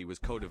Normandy was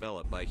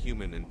co-developed by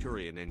human and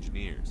Turian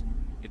engineers.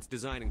 Its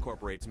design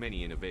incorporates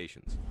many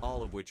innovations,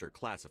 all of which are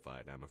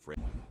classified, I'm afraid.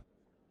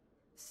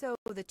 So,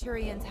 the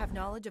Turians have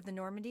knowledge of the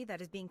Normandy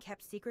that is being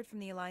kept secret from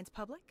the Alliance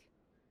public?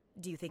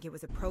 Do you think it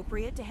was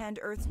appropriate to hand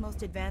Earth's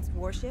most advanced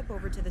warship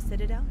over to the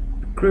Citadel?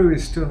 The crew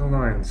is still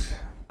Alliance.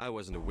 I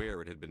wasn't aware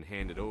it had been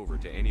handed over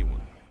to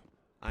anyone.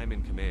 I'm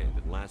in command,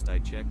 and last I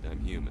checked, I'm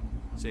human.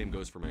 Same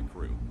goes for my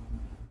crew.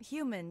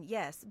 Human,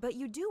 yes, but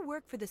you do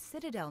work for the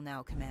Citadel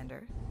now,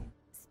 Commander.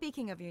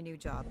 Speaking of your new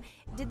job,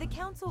 did the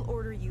Council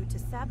order you to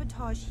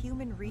sabotage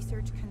human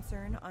research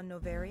concern on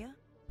Noveria?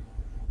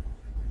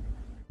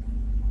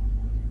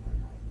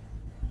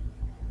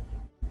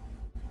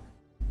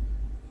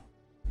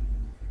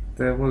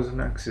 There was an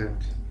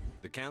accident.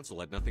 The Council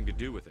had nothing to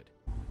do with it.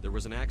 There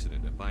was an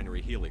accident at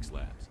Binary Helix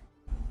Labs.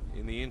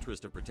 In the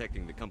interest of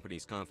protecting the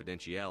company's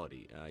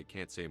confidentiality, I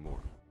can't say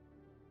more.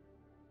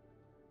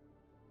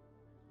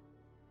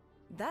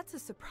 That's a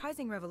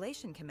surprising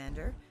revelation,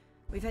 Commander.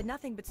 We've had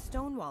nothing but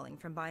stonewalling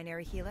from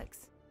Binary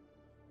Helix.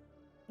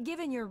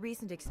 Given your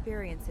recent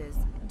experiences,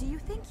 do you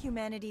think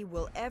humanity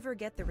will ever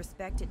get the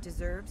respect it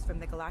deserves from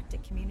the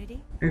galactic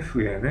community? If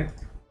we earn it.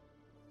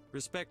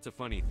 Respect's a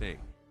funny thing.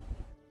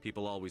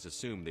 People always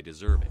assume they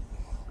deserve it.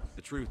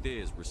 The truth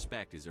is,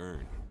 respect is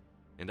earned.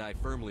 And I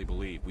firmly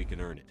believe we can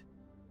earn it.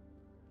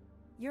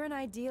 You're an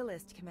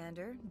idealist,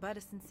 Commander, but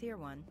a sincere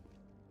one.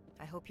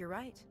 I hope you're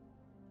right.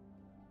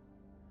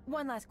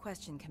 One last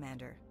question,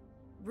 Commander.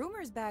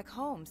 Rumors back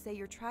home say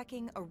you're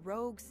tracking a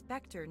rogue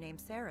Spectre named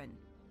Saren.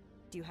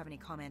 Do you have any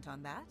comment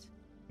on that?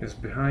 It's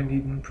behind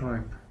Eden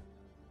Prime.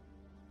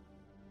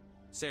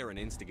 Saren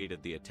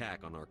instigated the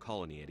attack on our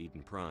colony at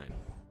Eden Prime.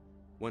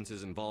 Once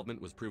his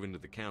involvement was proven to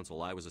the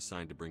Council, I was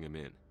assigned to bring him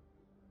in.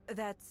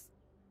 That's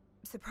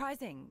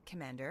surprising,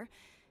 Commander.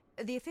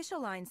 The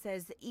official line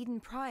says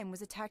Eden Prime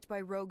was attacked by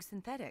rogue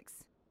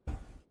synthetics.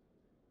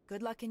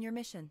 Good luck in your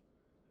mission.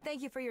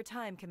 Thank you for your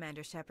time,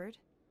 Commander Shepard.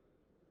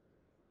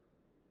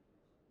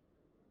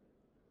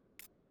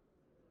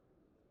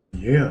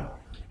 Yeah.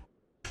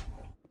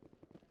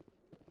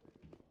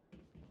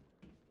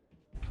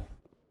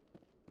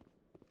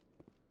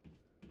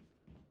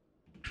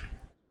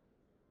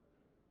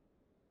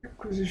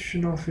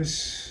 Acquisition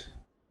office.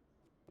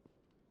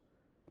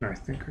 I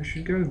think I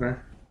should go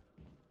there.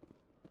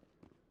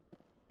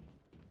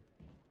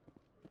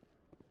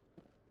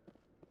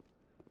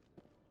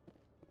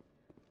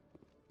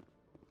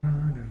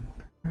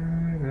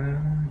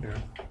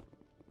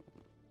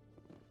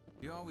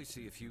 You always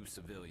see a few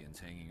civilians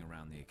hanging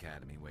around the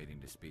academy waiting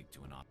to speak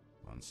to an op.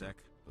 One sec,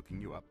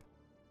 looking you up.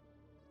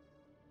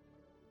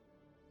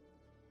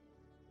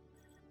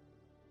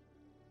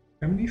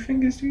 How many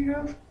fingers do you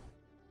have?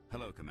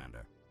 Hello,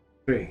 Commander.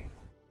 3.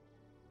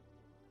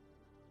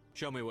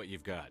 Show me what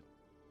you've got.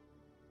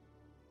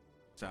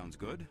 Sounds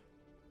good.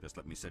 Just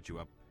let me set you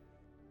up.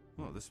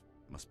 Well, this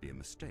must be a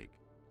mistake.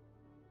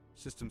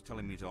 System's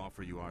telling me to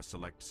offer you our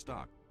select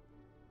stock.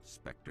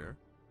 Spectre?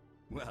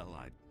 Well,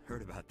 I'd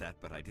heard about that,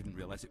 but I didn't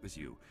realize it was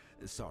you.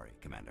 Sorry,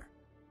 Commander.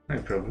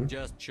 No problem.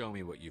 Just show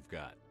me what you've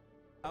got.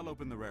 I'll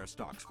open the rare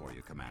stocks for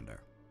you, Commander.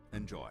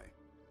 Enjoy.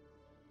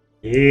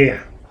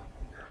 Yeah.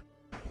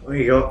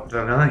 We got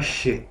the nice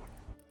shit.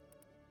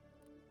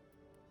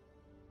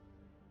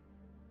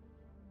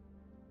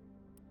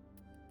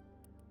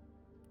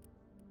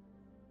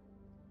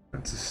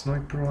 That's a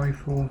sniper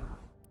rifle.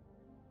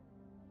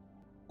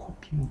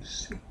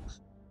 P16.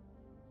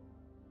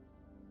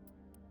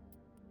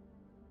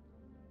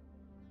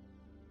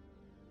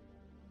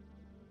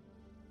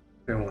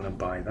 Don't want to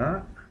buy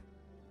that.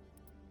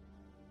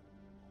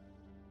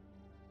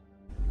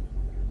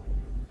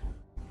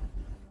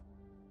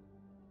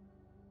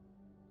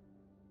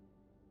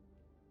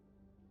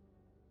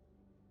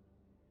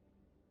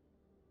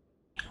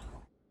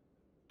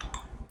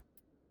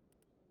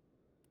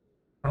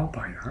 I'll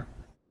buy that.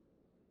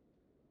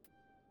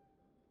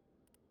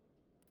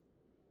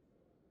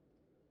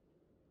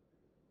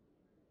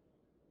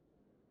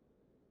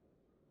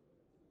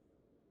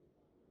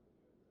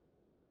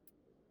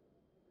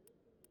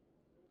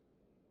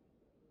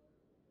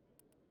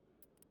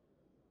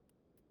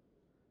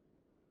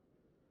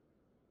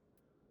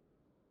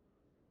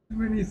 So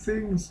many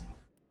things.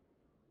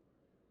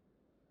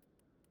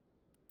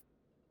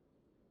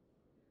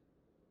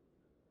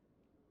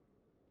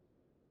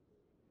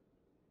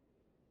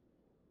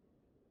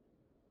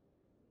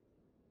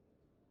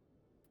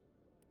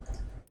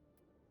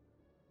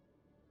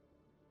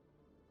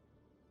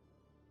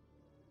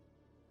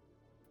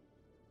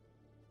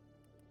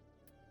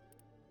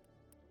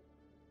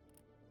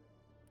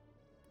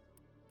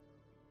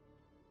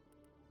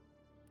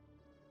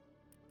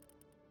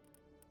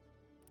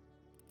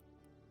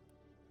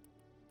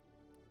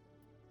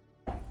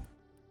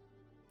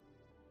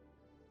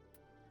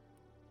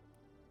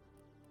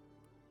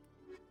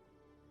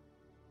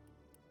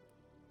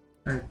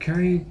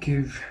 Okay,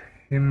 give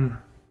him,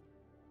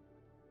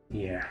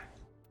 yeah,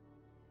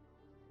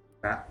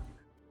 that.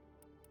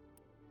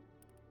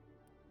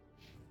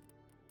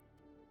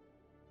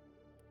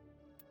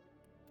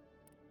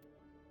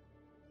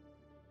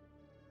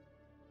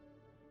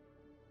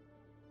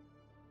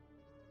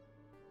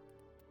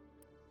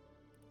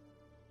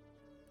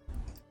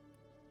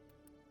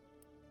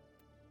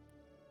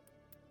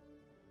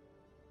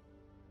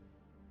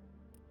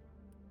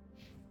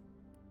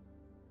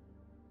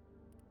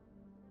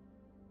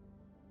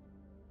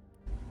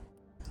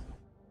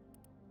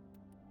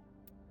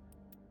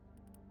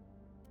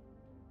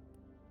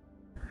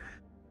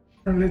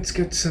 Well, let's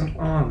get some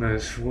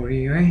armors for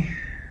you, eh?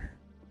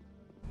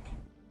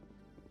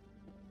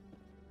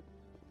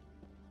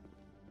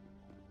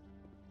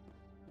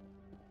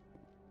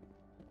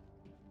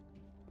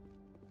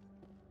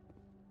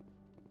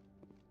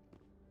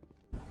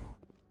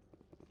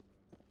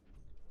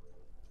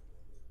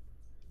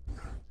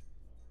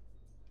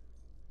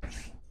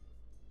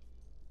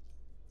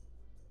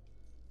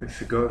 I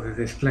forgot that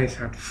this place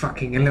had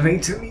fucking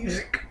elevator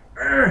music.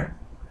 Urgh.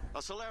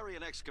 A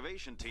Solarian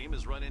excavation team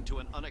has run into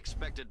an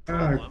unexpected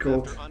problem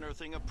after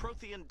unearthing a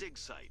Prothean dig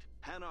site.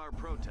 Hanar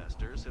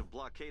protesters have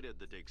blockaded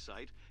the dig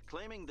site,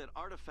 claiming that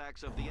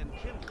artifacts of the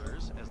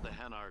Enkindlers, as the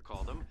Hanar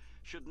call them,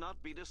 should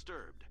not be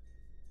disturbed.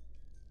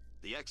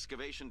 The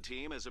excavation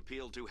team has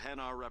appealed to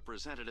Hanar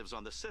representatives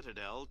on the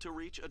Citadel to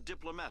reach a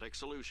diplomatic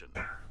solution.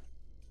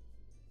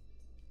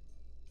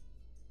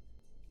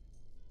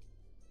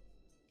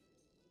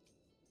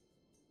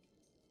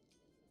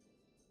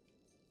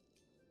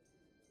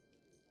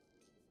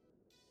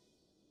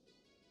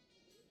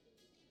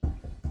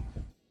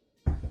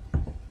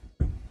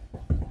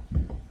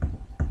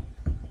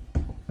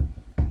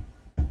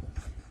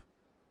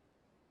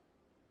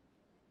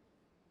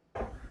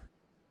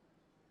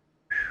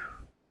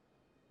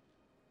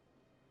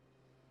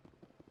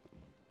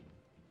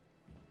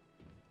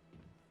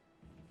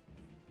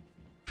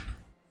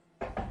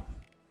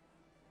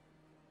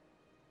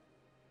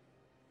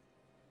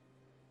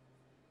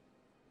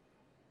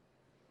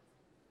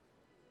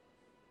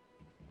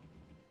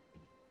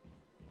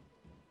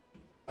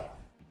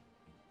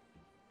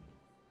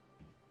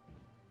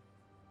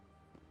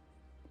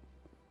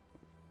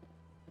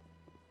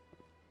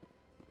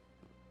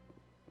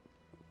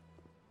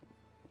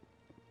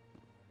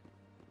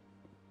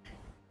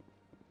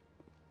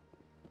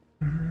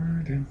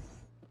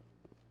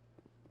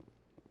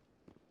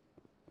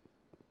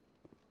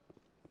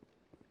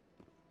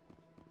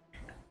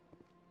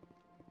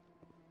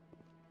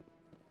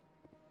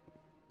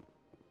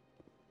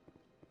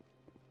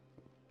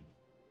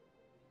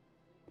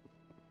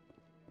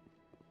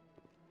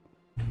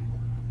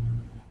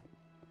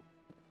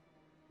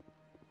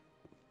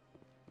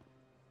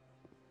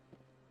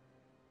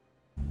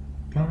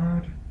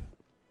 Pod.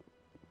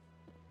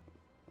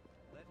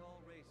 Let all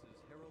races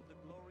herald the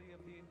glory of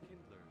the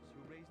Enkindlers,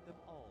 who raised them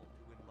all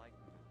to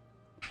enlightenment.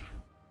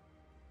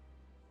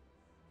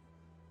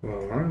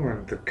 Well, I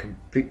went the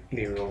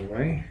completely wrong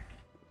way.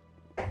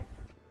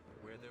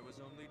 Where there was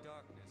only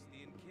darkness, the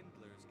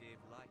Enkindlers gave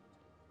light.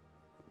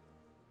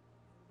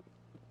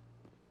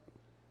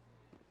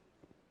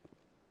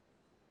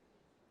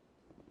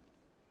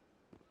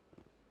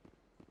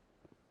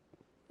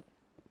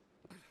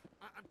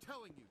 I'm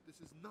telling you, this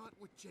is not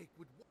what Jake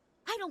would want.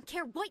 I don't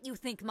care what you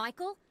think,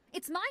 Michael.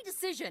 It's my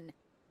decision.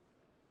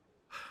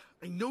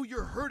 I know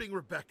you're hurting,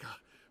 Rebecca,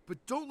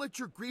 but don't let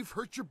your grief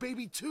hurt your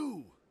baby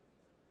too.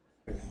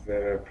 Is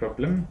there a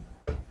problem?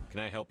 Can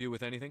I help you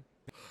with anything?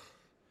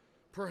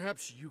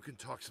 Perhaps you can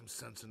talk some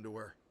sense into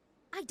her.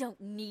 I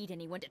don't need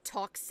anyone to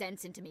talk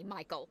sense into me,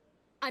 Michael.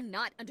 I'm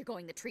not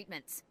undergoing the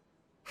treatments.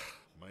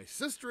 My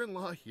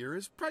sister-in-law here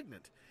is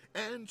pregnant,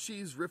 and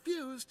she's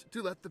refused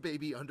to let the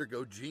baby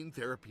undergo gene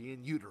therapy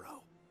in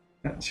utero.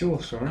 That's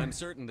your story. I'm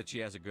certain that she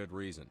has a good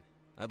reason.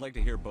 I'd like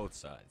to hear both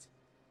sides.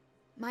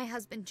 My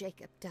husband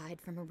Jacob died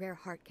from a rare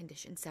heart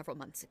condition several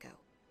months ago.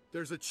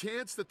 There's a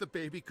chance that the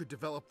baby could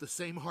develop the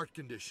same heart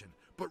condition,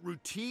 but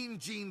routine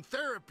gene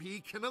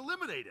therapy can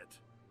eliminate it.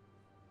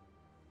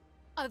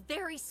 A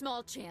very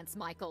small chance,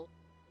 Michael.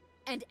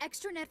 And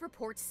extranet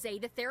reports say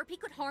the therapy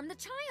could harm the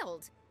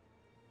child.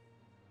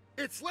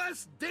 It's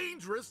less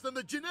dangerous than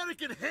the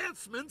genetic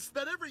enhancements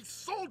that every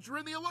soldier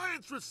in the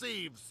Alliance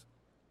receives.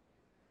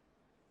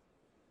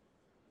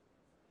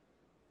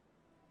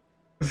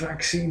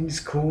 Vaccines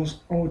cause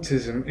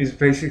autism is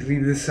basically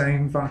the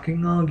same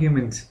fucking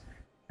argument.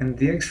 And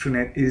the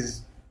extranet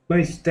is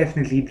most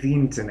definitely the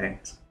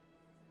internet.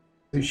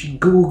 So she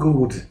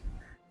googled,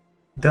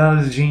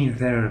 does gene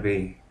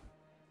therapy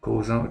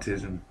cause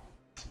autism?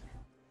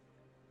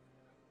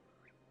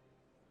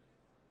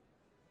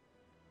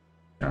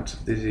 Chance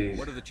of disease.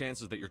 What are the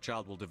chances that your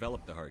child will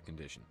develop the heart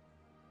condition?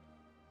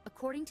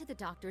 According to the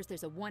doctors,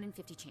 there's a 1 in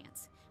 50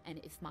 chance. And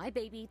if my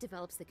baby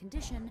develops the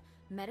condition,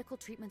 medical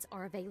treatments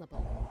are available.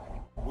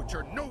 Which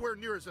are nowhere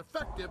near as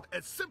effective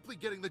as simply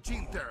getting the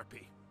gene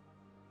therapy.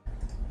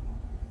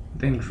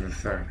 Dangerous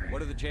therapy.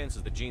 What are the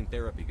chances that gene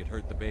therapy could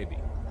hurt the baby?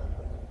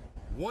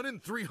 1 in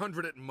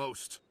 300 at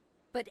most.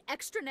 But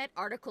extranet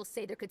articles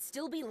say there could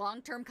still be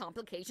long-term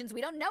complications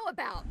we don't know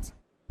about.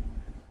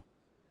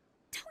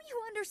 Don't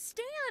you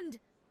understand?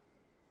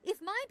 If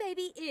my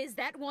baby is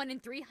that 1 in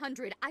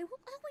 300, I will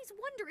always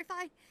wonder if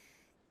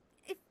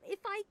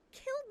I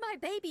killed my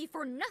baby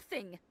for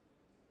nothing.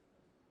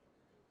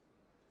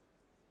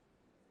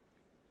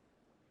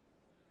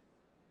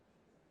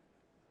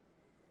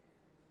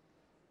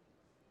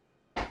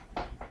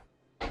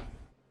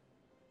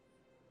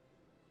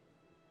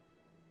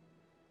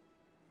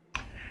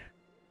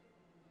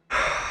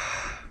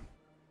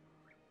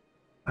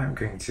 I'm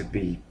going to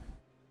be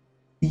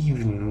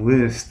even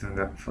worse than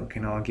that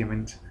fucking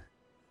argument.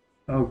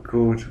 Oh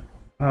god.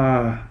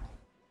 I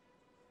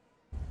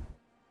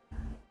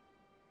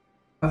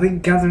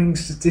think gathering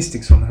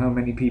statistics on how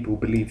many people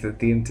believe that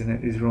the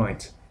internet is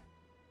right.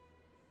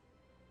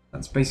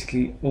 That's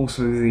basically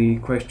also the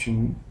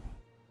question,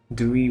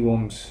 do we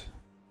want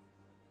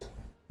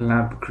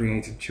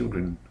lab-created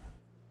children?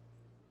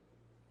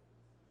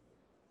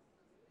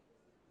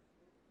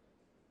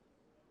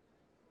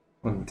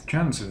 Well, the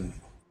chance of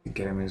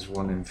getting them is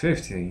 1 in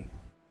 50,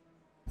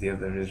 the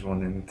other is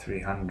 1 in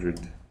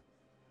 300.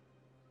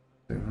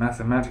 So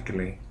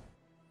mathematically,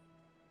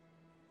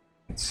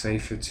 it's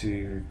safer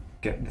to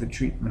get the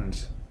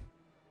treatment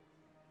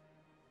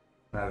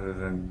rather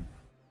than...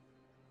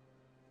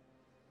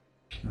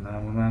 And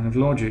I'm a man of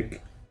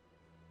logic,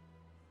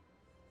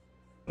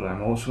 but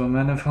I'm also a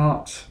man of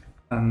heart,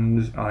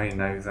 and I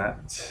know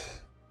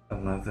that a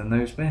mother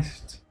knows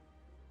best.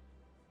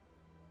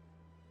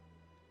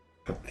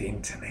 But the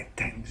internet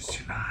tends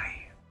to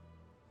lie.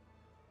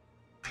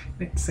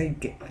 Let's say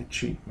get the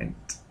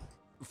treatment.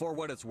 For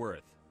what it's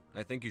worth,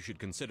 I think you should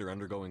consider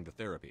undergoing the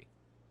therapy.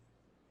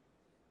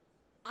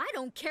 I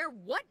don't care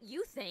what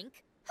you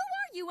think. Who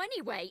are you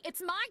anyway?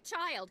 It's my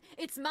child.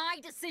 It's my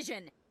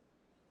decision.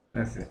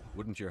 That's it.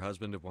 Wouldn't your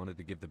husband have wanted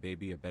to give the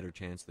baby a better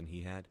chance than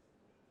he had?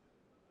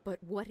 But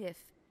what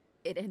if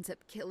it ends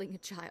up killing a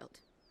child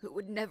who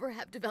would never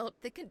have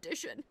developed the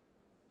condition?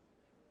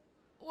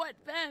 What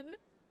then?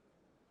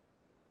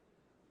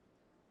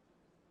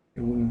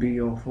 It wouldn't be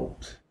your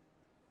fault.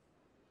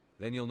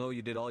 Then you'll know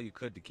you did all you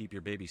could to keep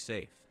your baby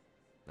safe.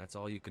 That's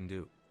all you can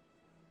do.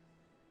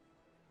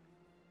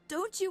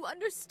 Don't you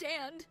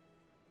understand?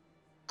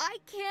 I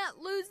can't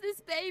lose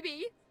this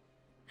baby.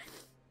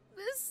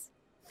 This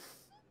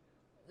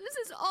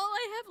is all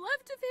I have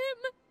left of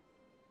him.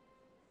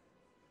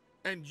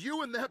 And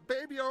you and that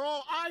baby are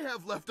all I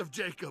have left of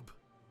Jacob.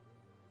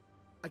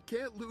 I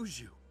can't lose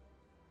you.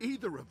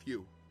 Either of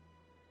you.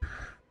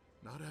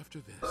 Not after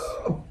this.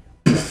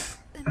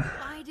 Then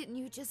why didn't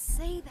you just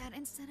say that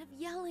instead of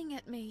yelling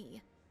at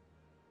me?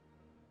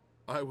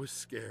 I was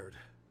scared.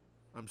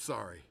 I'm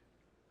sorry.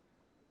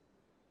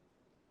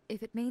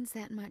 If it means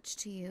that much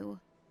to you,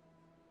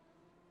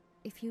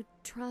 if you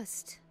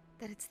trust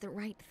that it's the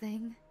right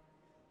thing,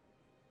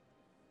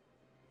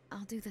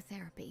 I'll do the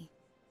therapy.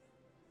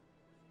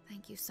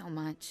 Thank you so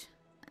much.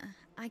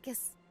 I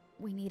guess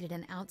we needed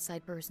an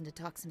outside person to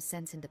talk some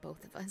sense into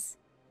both of us.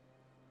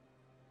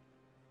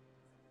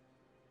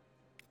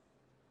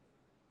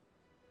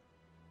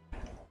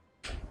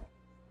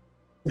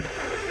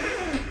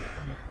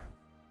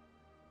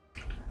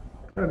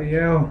 Bloody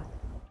hell.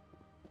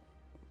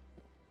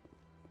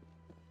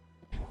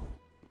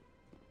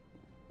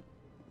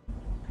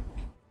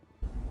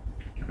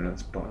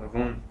 That's part of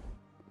one.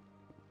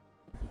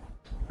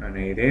 I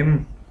need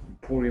him.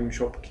 emporium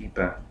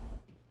shopkeeper.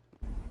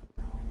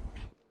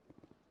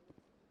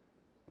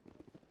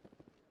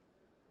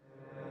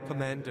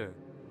 Commander,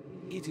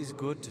 it is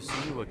good to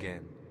see you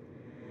again.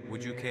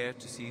 Would you care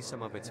to see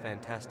some of its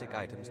fantastic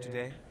items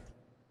today?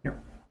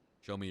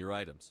 Show me your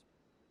items.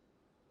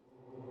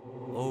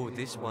 Oh,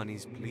 this one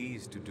is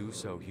pleased to do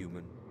so,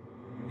 human.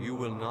 You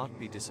will not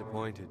be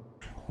disappointed.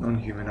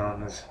 Non-human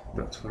armors,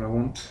 that's what I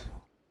want.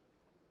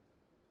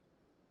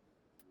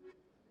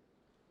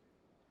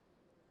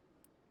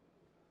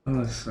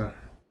 Ursa,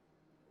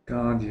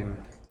 Guardian,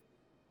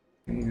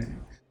 Phoenix.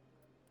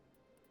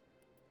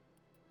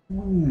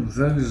 Ooh,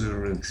 those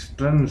are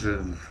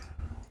expensive.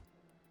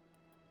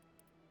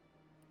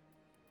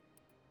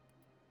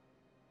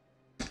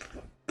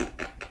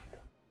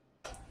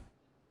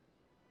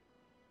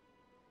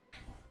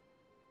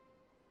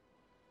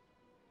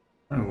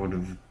 I would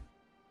have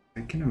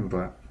taken him,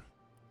 but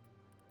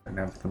I don't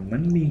have the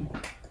money.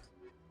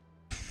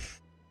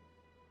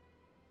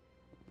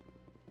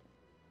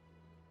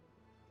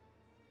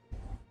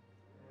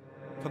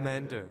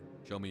 Commander.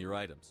 Show me your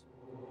items.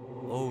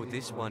 Oh,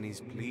 this one is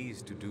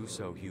pleased to do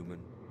so, human.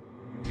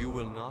 You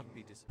will not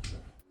be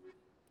disappointed.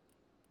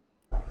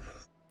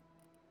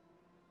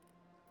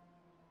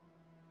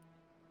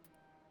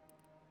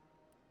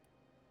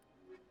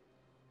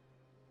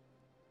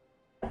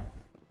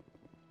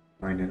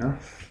 Fine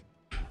enough.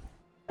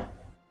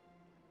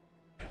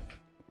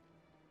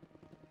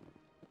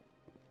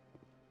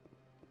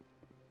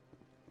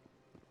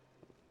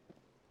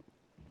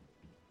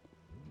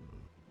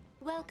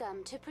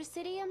 Welcome to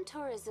Presidium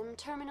Tourism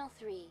Terminal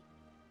 3.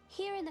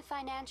 Here in the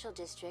financial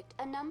district,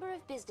 a number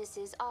of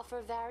businesses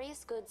offer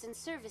various goods and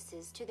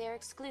services to their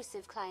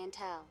exclusive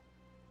clientele.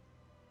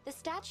 The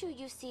statue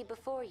you see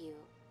before you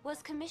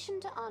was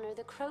commissioned to honor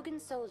the Krogan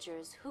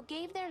soldiers who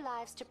gave their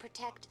lives to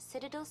protect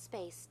Citadel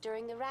space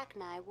during the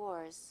Rachni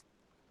Wars.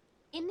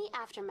 In the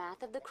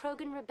aftermath of the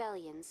Krogan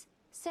rebellions,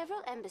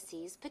 several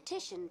embassies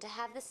petitioned to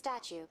have the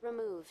statue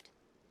removed.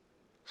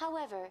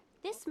 However,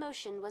 this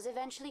motion was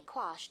eventually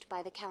quashed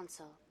by the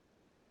Council.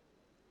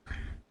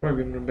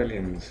 Krogan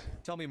rebellions.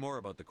 Tell me more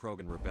about the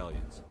Krogan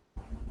rebellions.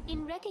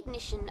 In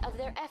recognition of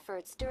their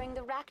efforts during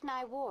the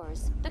Rachni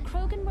Wars, the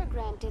Krogan were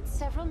granted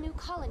several new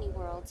colony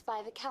worlds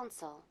by the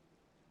Council.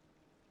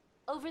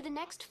 Over the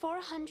next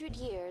 400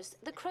 years,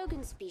 the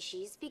Krogan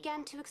species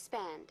began to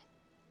expand.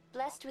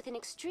 Blessed with an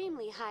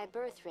extremely high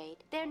birth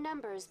rate, their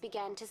numbers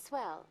began to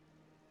swell.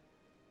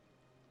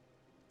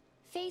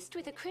 Faced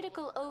with a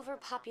critical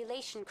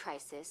overpopulation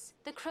crisis,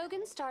 the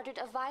Krogan started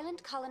a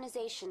violent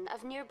colonization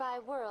of nearby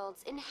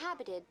worlds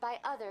inhabited by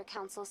other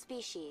Council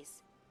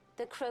species.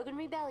 The Krogan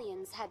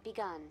rebellions had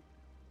begun.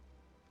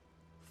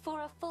 For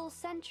a full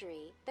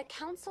century, the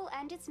Council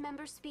and its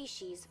member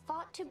species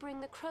fought to bring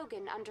the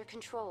Krogan under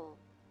control.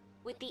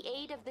 With the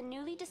aid of the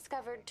newly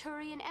discovered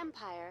Turian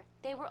Empire,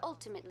 they were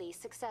ultimately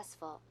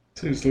successful.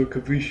 So it's like a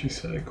vicious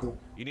cycle.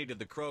 You needed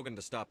the Krogan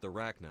to stop the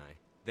Rachni,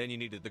 then you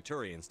needed the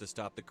Turians to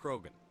stop the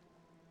Krogan.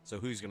 So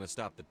who's gonna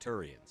stop the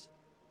Turians?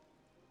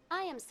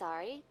 I am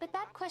sorry, but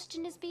that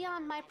question is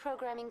beyond my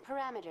programming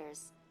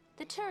parameters.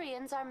 The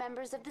Turians are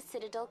members of the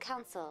Citadel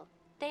Council.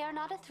 They are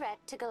not a threat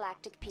to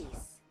galactic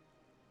peace.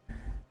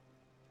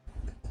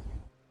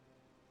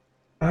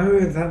 Oh,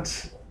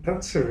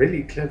 that's a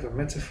really clever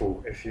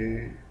metaphor if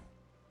you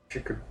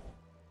could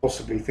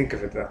possibly think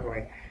of it that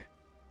way.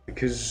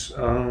 Because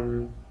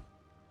the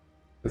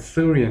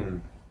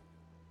Thurian,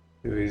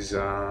 who is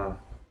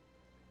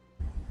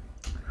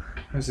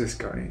how's this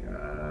guy?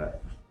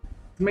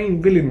 The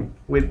main villain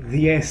with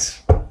the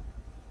S.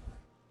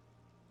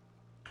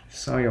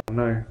 Sion,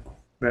 no,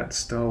 that's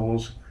Star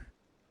Wars.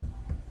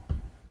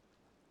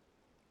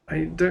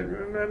 I don't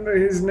remember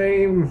his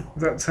name.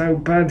 That's how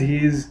bad he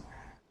is.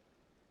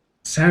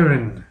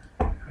 Saren.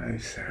 Oh,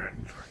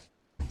 Saren.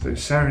 So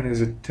Saren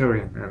is a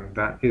Turian, and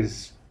that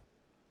is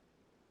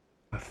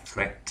a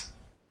threat.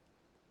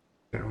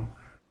 So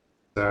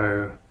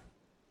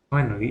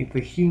finally, the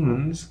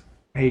humans,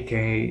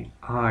 aka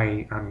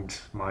I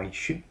and my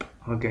ship,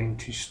 are going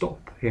to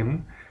stop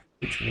him,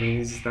 which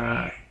means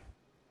that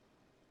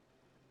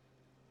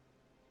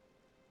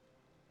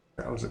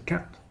was a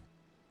cat.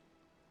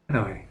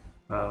 Anyway,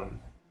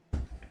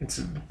 it's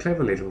a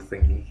clever little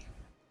thingy.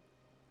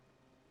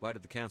 Why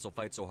did the Council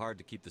fight so hard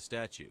to keep the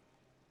statue?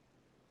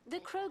 The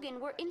Krogan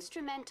were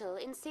instrumental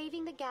in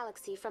saving the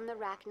galaxy from the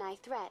Rachni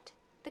threat.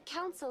 The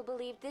Council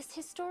believed this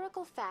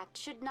historical fact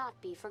should not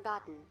be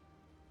forgotten.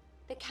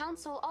 The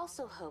Council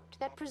also hoped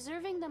that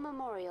preserving the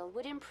memorial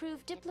would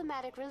improve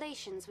diplomatic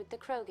relations with the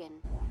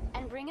Krogan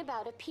and bring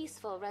about a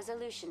peaceful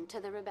resolution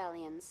to the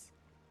rebellions.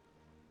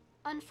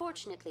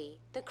 Unfortunately,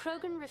 the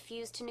Krogan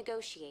refused to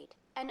negotiate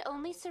and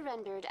only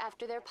surrendered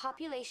after their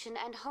population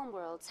and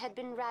homeworlds had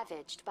been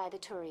ravaged by the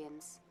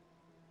Turians.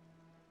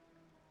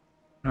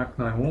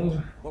 Rachni Wars?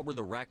 What were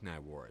the Rachni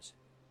Wars?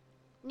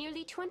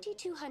 Nearly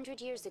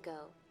 2,200 years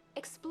ago,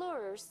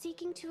 explorers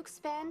seeking to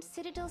expand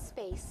Citadel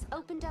space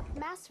opened up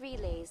mass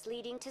relays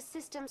leading to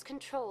systems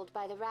controlled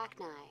by the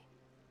Rachni.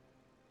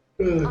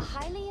 A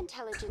highly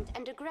intelligent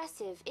and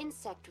aggressive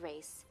insect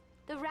race,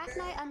 the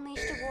Rachni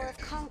unleashed a war of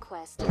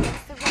conquest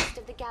against the rest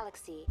of the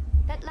galaxy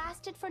that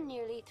lasted for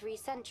nearly 3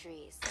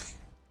 centuries.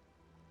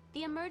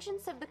 The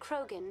emergence of the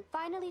Krogan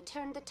finally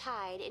turned the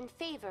tide in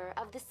favor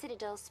of the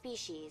Citadel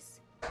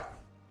species.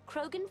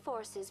 Krogan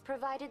forces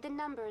provided the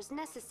numbers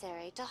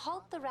necessary to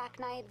halt the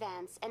Rachni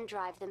advance and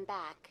drive them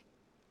back.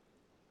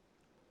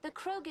 The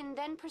Krogan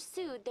then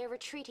pursued their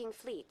retreating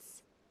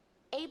fleets.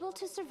 Able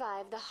to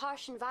survive the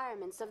harsh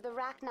environments of the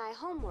Rachni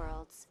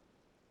homeworlds,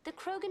 the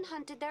Krogan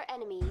hunted their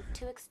enemy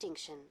to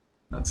extinction.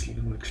 That's a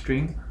little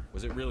extreme.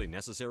 Was it really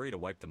necessary to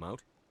wipe them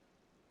out?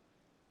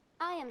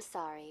 I am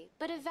sorry,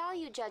 but a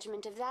value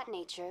judgment of that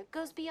nature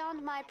goes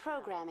beyond my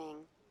programming.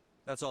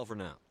 That's all for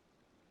now.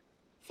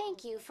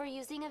 Thank you for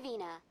using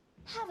Avina.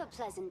 Have a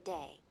pleasant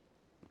day.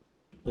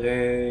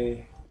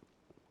 Yay.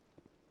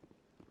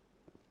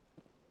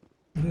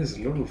 There's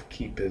a lot of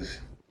keepers.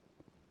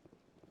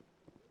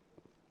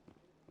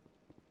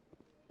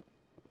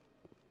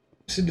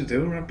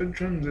 Citadel Rapid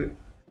Transit.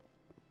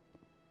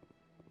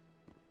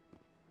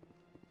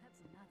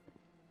 That's nothing.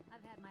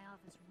 I've had my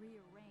office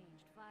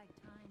rearranged 5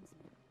 times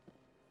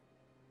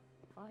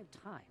now. 5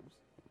 times?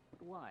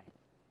 Why?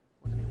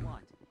 What do they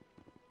want?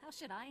 How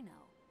should I know?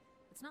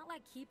 It's not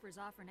like keepers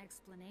offer an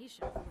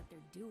explanation for what they're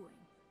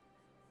doing.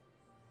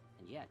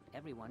 And yet,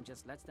 everyone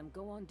just lets them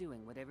go on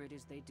doing whatever it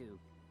is they do.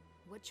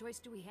 What choice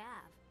do we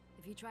have?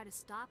 If you try to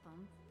stop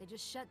them, they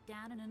just shut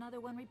down and another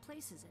one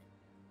replaces it.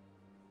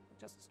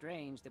 Just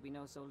strange that we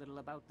know so little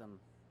about them.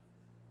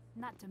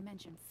 Not to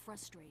mention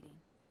frustrating.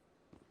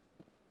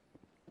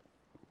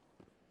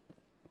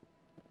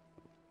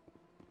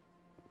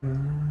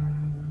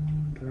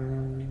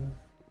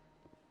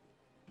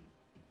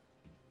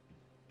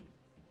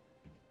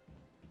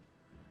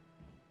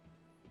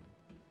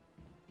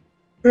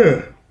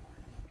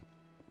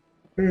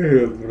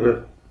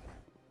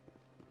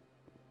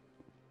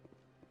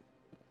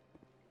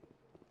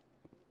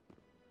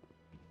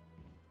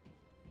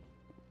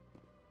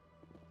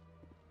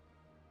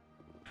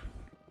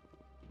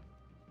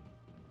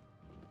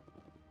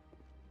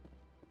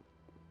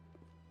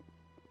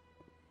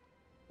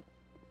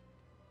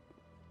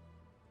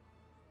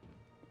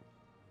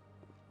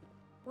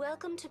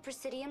 Welcome to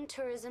Presidium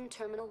Tourism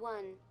Terminal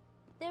 1.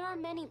 There are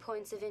many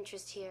points of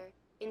interest here,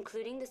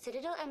 including the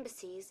Citadel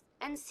embassies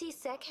and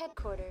CSEC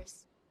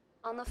headquarters.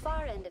 On the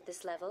far end of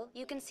this level,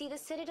 you can see the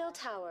Citadel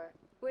Tower,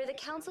 where the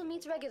Council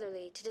meets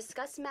regularly to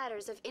discuss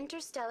matters of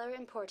interstellar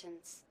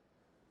importance.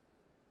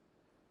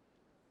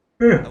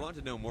 I want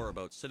to know more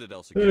about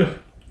Citadel security.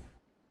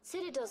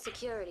 Citadel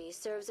security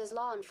serves as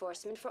law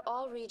enforcement for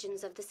all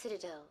regions of the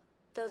Citadel,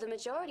 though the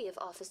majority of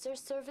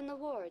officers serve in the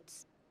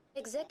wards.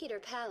 Executor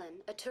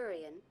Palin, a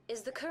Turian,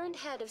 is the current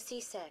head of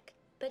CSEC,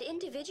 but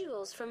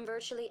individuals from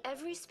virtually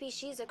every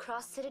species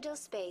across Citadel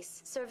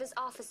space serve as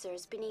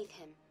officers beneath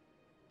him.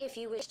 If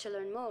you wish to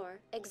learn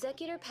more,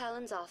 Executor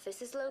Palin's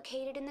office is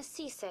located in the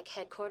CSEC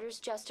headquarters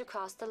just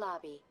across the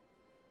lobby.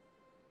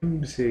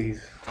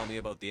 Embassies. Tell me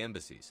about the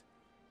embassies.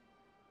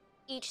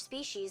 Each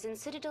species in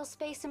Citadel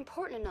space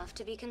important enough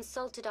to be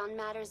consulted on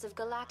matters of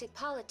galactic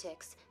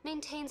politics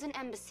maintains an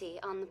embassy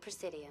on the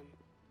Presidium.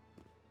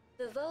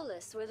 The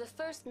Volus were the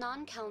first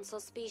non-council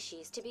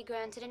species to be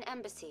granted an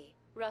embassy,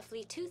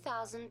 roughly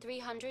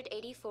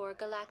 2,384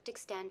 galactic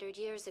standard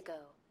years ago.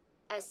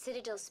 As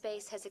Citadel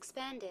space has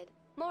expanded,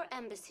 more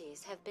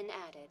embassies have been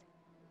added.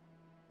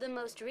 The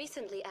most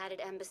recently added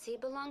embassy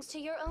belongs to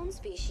your own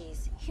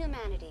species,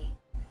 humanity.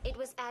 It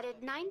was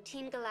added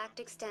 19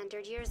 galactic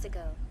standard years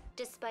ago,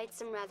 despite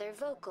some rather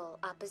vocal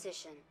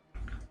opposition.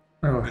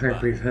 Oh, I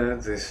think we've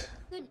heard this.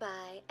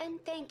 Goodbye, and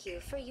thank you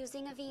for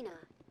using Avina.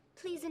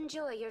 Please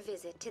enjoy your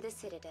visit to the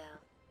Citadel.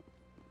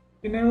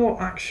 You know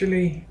what,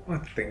 actually, I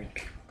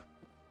think,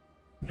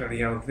 bloody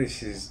hell,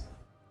 this is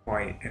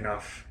quite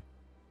enough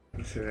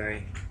for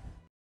today.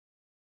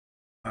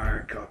 Oh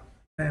god,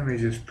 let me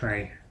just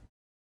play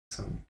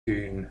some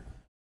tune.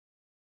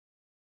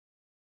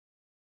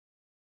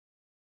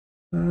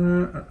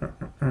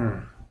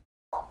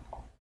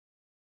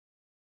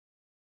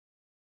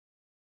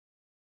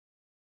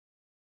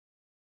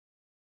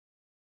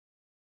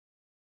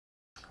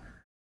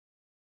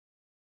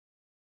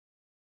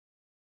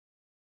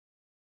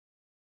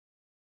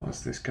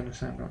 What's this gonna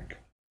sound like?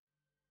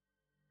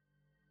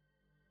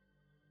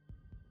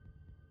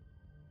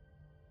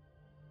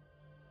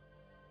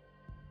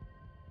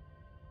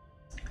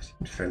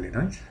 Seems fairly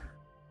nice.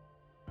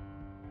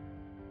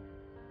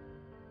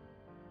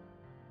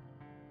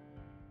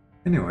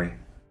 Anyway,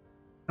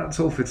 that's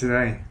all for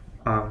today.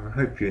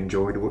 Hope you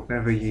enjoyed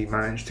whatever you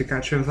managed to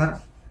catch of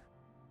that.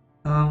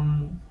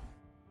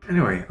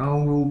 Anyway, I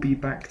will be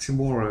back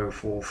tomorrow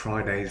for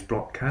Friday's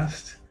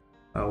broadcast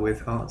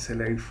with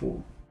ARTYLO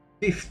for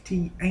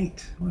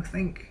 58, I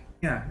think.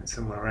 Yeah, it's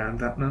somewhere around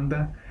that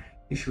number.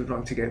 If you would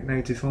like to get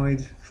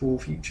notified for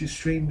future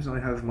streams, I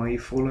have my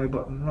follow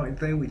button right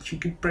there, which you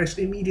can press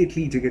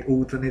immediately to get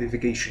all the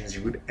notifications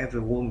you would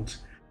ever want.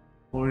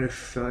 Or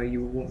if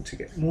you want to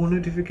get more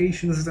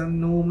notifications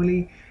than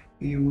normally,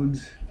 you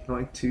would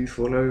like to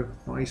follow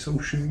my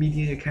social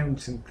media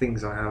accounts and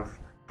things I have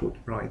put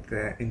right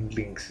there in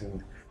links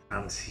and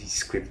fancy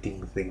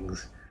scripting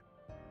things.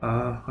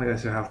 I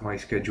also have my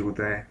schedule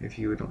there if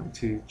you would like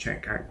to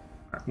check out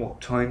at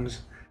what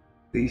times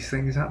these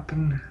things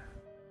happen.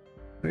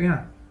 So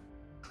yeah,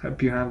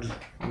 hope you had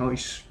a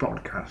nice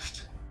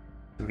broadcast.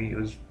 For me it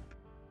was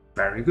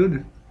very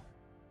good.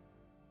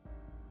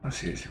 I'll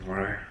see you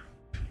tomorrow.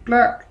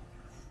 Black!